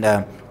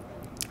 and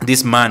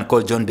this man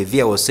called John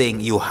Bevere was saying,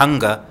 you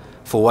hunger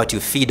for what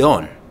you feed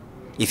on.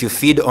 If you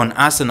feed on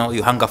Arsenal,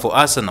 you hunger for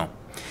Arsenal.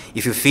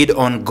 If you feed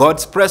on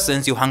God's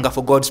presence, you hunger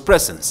for God's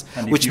presence.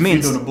 And if Which you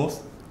means... feed on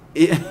both?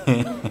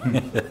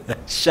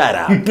 Shut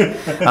up.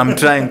 I'm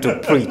trying to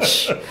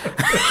preach.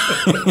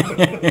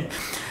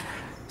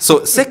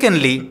 So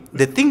secondly,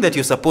 the thing that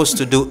you're supposed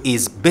to do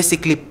is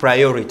basically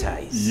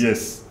prioritize.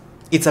 Yes.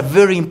 It's a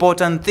very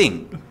important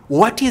thing.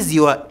 What is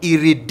your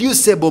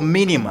irreducible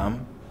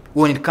minimum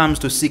when it comes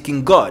to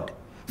seeking God?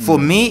 For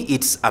me,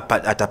 it's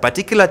at a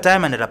particular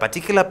time and at a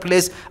particular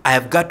place, I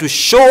have got to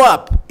show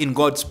up in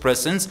God's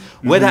presence,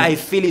 whether I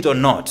feel it or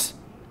not,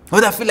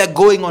 whether I feel like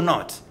going or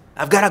not.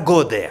 I've got to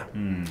go there.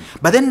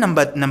 But then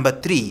number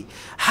 3,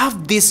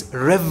 have this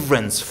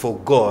reverence for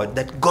God,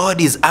 that God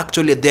is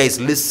actually there, is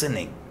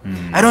listening.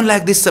 I don't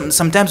like this.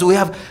 Sometimes we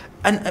have,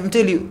 and I'm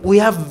telling you, we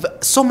have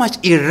so much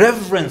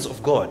irreverence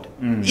of God,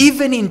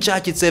 even in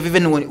church itself,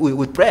 even when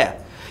with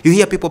prayer. You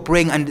hear people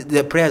praying and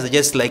their prayers are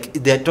just like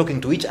they're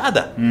talking to each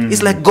other.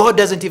 It's like God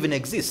doesn't even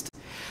exist.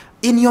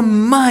 In your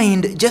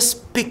mind,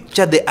 just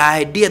picture the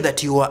idea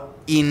that you are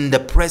in the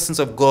presence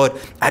of God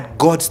at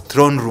God's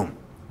throne room.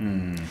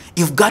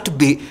 You've got to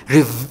be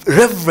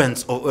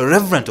reverent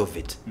of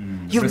it.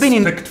 You've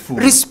Respectful.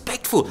 been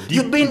respectful. Deep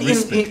You've been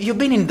respect. you've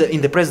been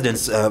in the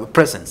president's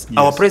presence. Yes.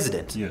 Our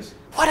president. Yes.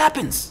 What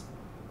happens?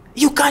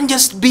 You can't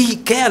just be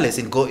careless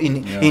in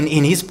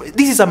his.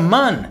 This is a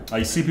man.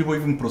 I see people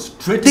even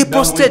prostrate. They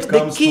prostrate when it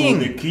comes the king.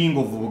 to the king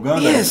of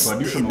Uganda, Yes, the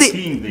traditional they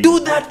king. They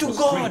do that to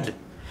prostrate. God.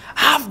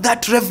 Have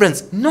that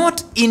reverence,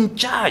 not in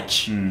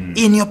church,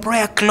 in your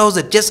prayer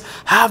closet. Just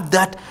have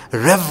that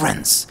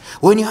reverence.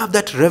 When you have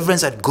that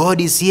reverence that God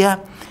is here,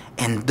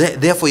 and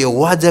therefore your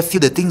words are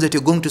few, the things that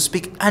you're going to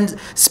speak, and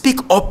speak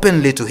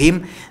openly to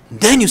Him,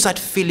 then you start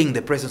feeling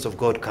the presence of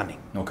God coming.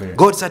 Okay.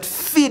 God starts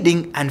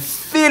feeding and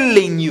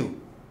filling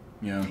you.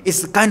 Yeah.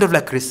 It's kind of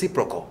like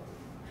reciprocal.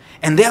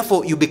 And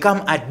therefore, you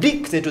become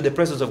addicted to the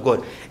presence of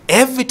God.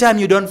 Every time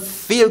you don't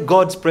feel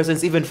God's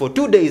presence, even for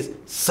 2 days,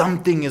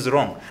 something is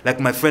wrong. Like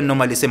my friend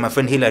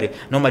Hillary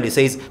normally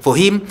says, for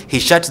him, he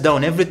shuts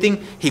down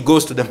everything, he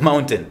goes to the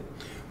mountain.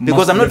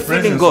 Because I'm not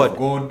feeling God.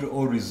 God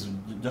always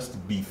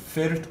just be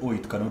felt, or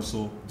it can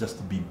also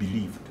just be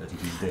believed that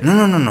it is there.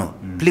 No.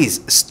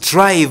 Please,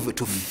 strive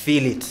to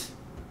feel it.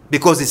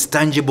 Because it's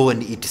tangible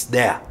and it is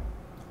there.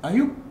 Are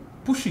you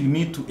pushing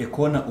me to a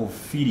corner of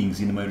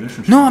feelings in my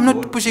relationship? No, I'm with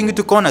not God? pushing you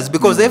to corners,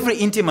 because every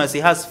intimacy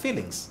has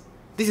feelings.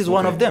 This is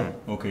one of them.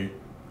 Okay.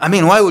 I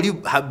mean, why would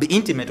you be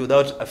intimate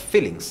without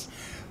feelings?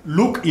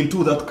 Look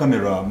into that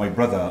camera, my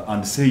brother,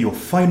 and say your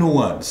final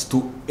words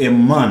to a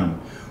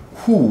man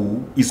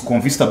who is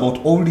convinced about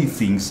all these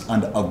things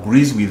and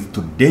agrees with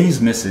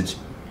today's message,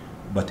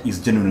 but is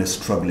genuinely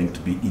struggling to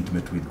be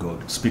intimate with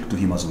God. Speak to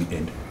him as we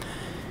end.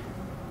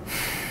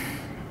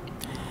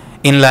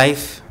 In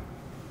life,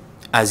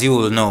 as you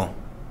will know,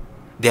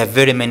 there are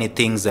very many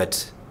things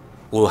that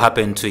will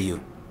happen to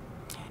you.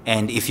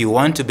 And if you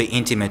want to be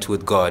intimate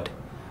with God,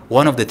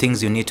 one of the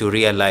things you need to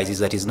realize is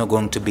that it's not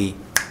going to be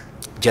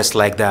just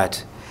like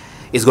that.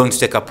 It's going to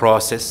take a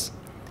process,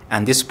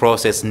 and this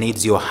process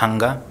needs your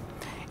hunger,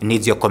 it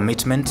needs your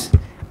commitment,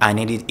 and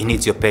it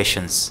needs your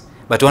patience.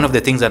 But one of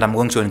the things that I'm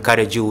going to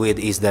encourage you with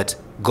is that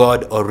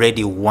God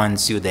already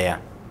wants you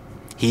there.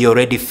 He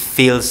already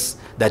feels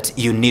that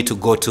you need to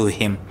go to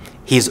Him.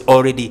 He's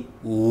already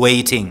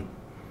waiting.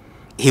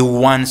 He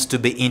wants to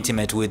be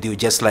intimate with you,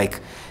 just like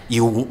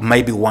you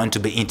maybe want to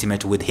be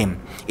intimate with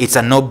him. It's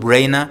a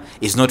no-brainer.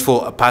 It's not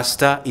for a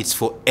pastor, it's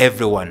for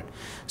everyone.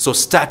 So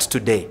start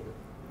today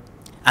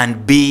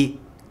and be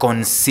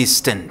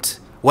consistent.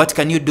 What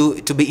can you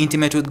do to be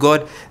intimate with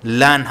God?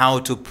 Learn how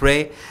to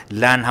pray,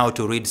 learn how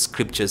to read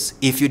scriptures.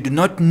 If you do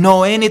not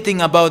know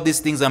anything about these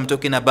things I'm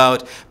talking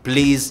about,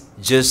 please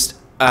just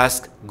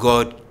ask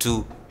God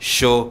to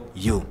show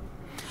you.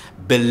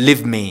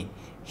 Believe me,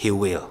 he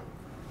will.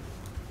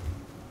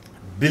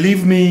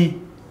 Believe me,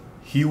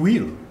 he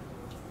will.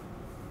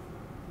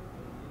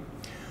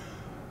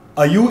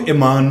 Are you a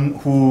man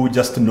who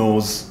just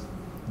knows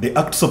the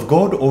acts of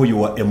God, or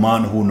you are a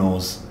man who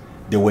knows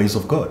the ways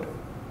of God?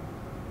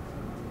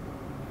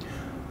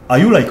 Are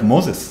you like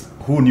Moses,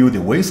 who knew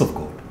the ways of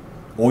God,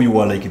 or you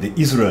are like the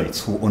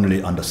Israelites who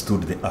only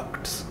understood the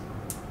acts?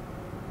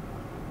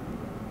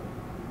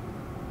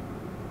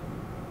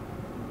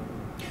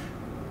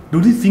 Do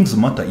these things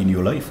matter in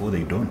your life, or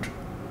they don't?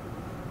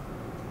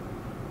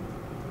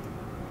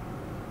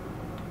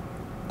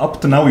 Up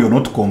to now, you're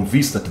not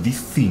convinced that this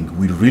thing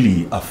will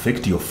really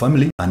affect your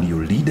family and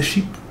your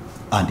leadership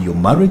and your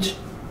marriage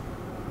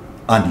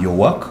and your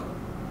work.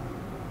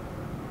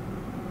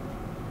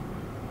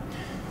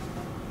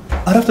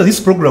 And after this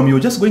program, you're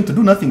just going to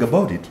do nothing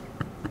about it.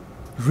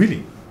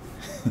 Really.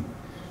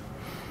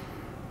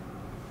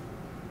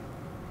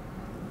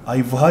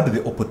 I've had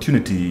the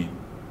opportunity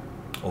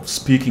of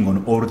speaking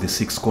on all the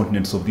 6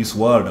 continents of this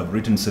world. I've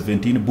written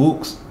 17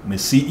 books. I'm a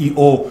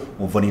CEO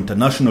of an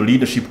international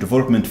leadership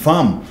development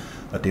firm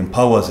that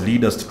empowers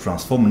leaders to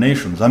transform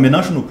nations. I'm a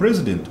national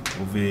president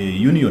of a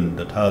union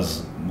that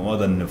has more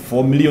than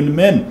 4 million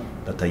men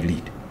that I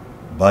lead,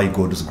 by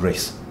God's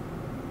grace.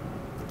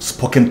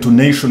 Spoken to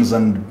nations,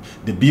 and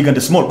the big and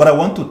the small. But I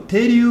want to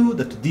tell you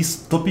that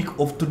this topic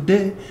of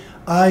today,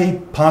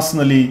 I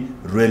personally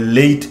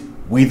relate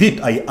with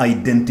it. I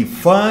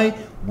identify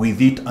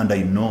with it, and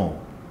I know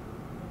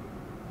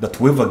that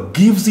whoever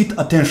gives it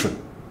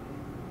attention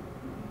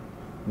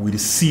will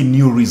see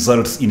new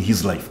results in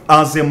his life.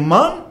 As a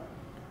man,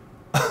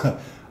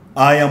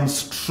 I am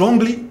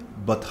strongly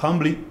but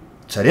humbly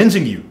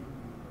challenging you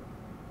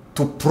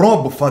to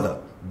probe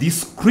further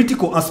this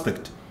critical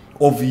aspect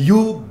of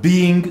you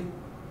being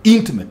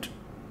intimate,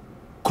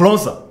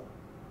 closer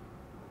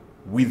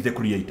with the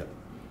Creator.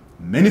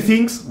 Many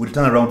things will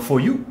turn around for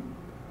you.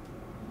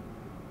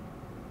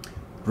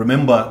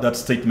 Remember that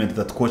statement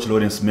that Coach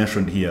Lawrence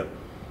mentioned here,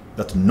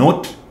 that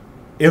not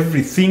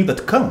everything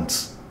that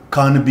counts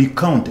can be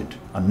counted,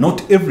 and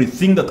not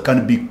everything that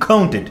can be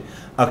counted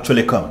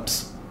actually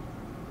counts.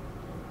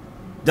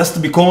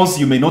 Just because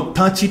you may not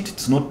touch it,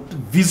 it's not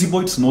visible,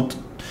 it's not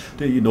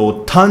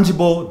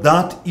tangible,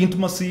 that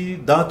intimacy,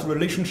 that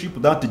relationship,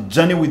 that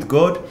journey with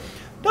God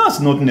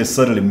does not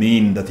necessarily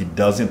mean that it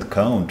doesn't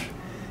count.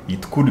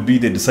 It could be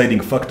the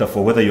deciding factor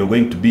for whether you're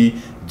going to be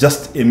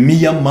just a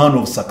mere man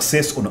of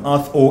success on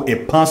earth, or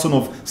a person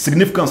of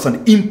significance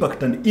and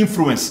impact and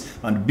influence,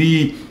 and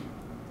be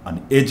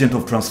an agent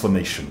of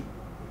transformation.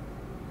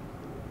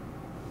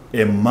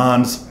 A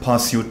man's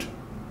pursuit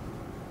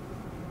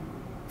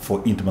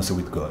for intimacy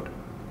with God.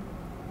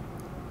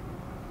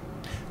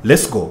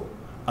 Let's go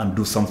and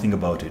do something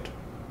about it.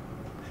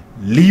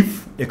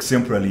 Live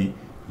exemplarily,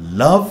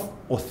 love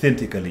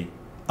authentically,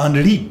 and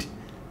lead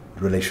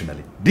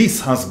relationally.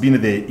 This has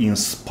been the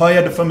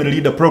Inspired Family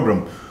Leader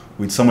Program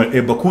with Samuel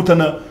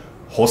Bakutana,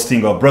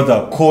 hosting our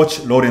brother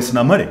Coach Lawrence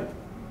Namale.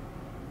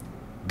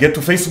 Get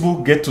to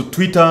Facebook, get to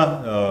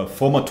Twitter,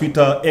 former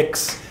Twitter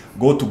X,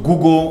 go to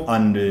Google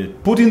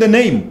and put in the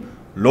name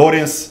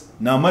Lawrence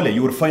Namale.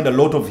 You will find a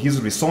lot of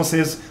his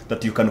resources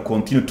that you can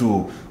continue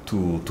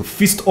to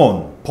feast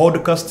on.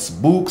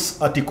 Podcasts, books,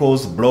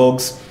 articles,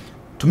 blogs,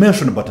 to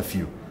mention but a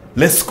few.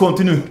 Let's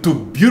continue to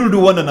build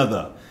one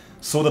another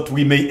so that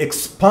we may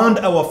expand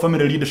our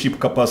family leadership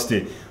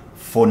capacity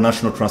for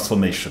national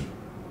transformation.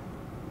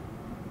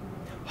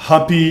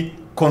 Happy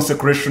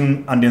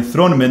consecration and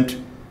enthronement,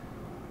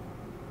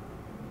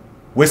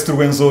 West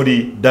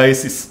Rwenzori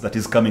Diocese, that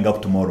is coming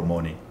up tomorrow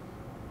morning.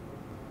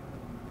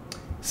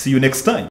 See you next time.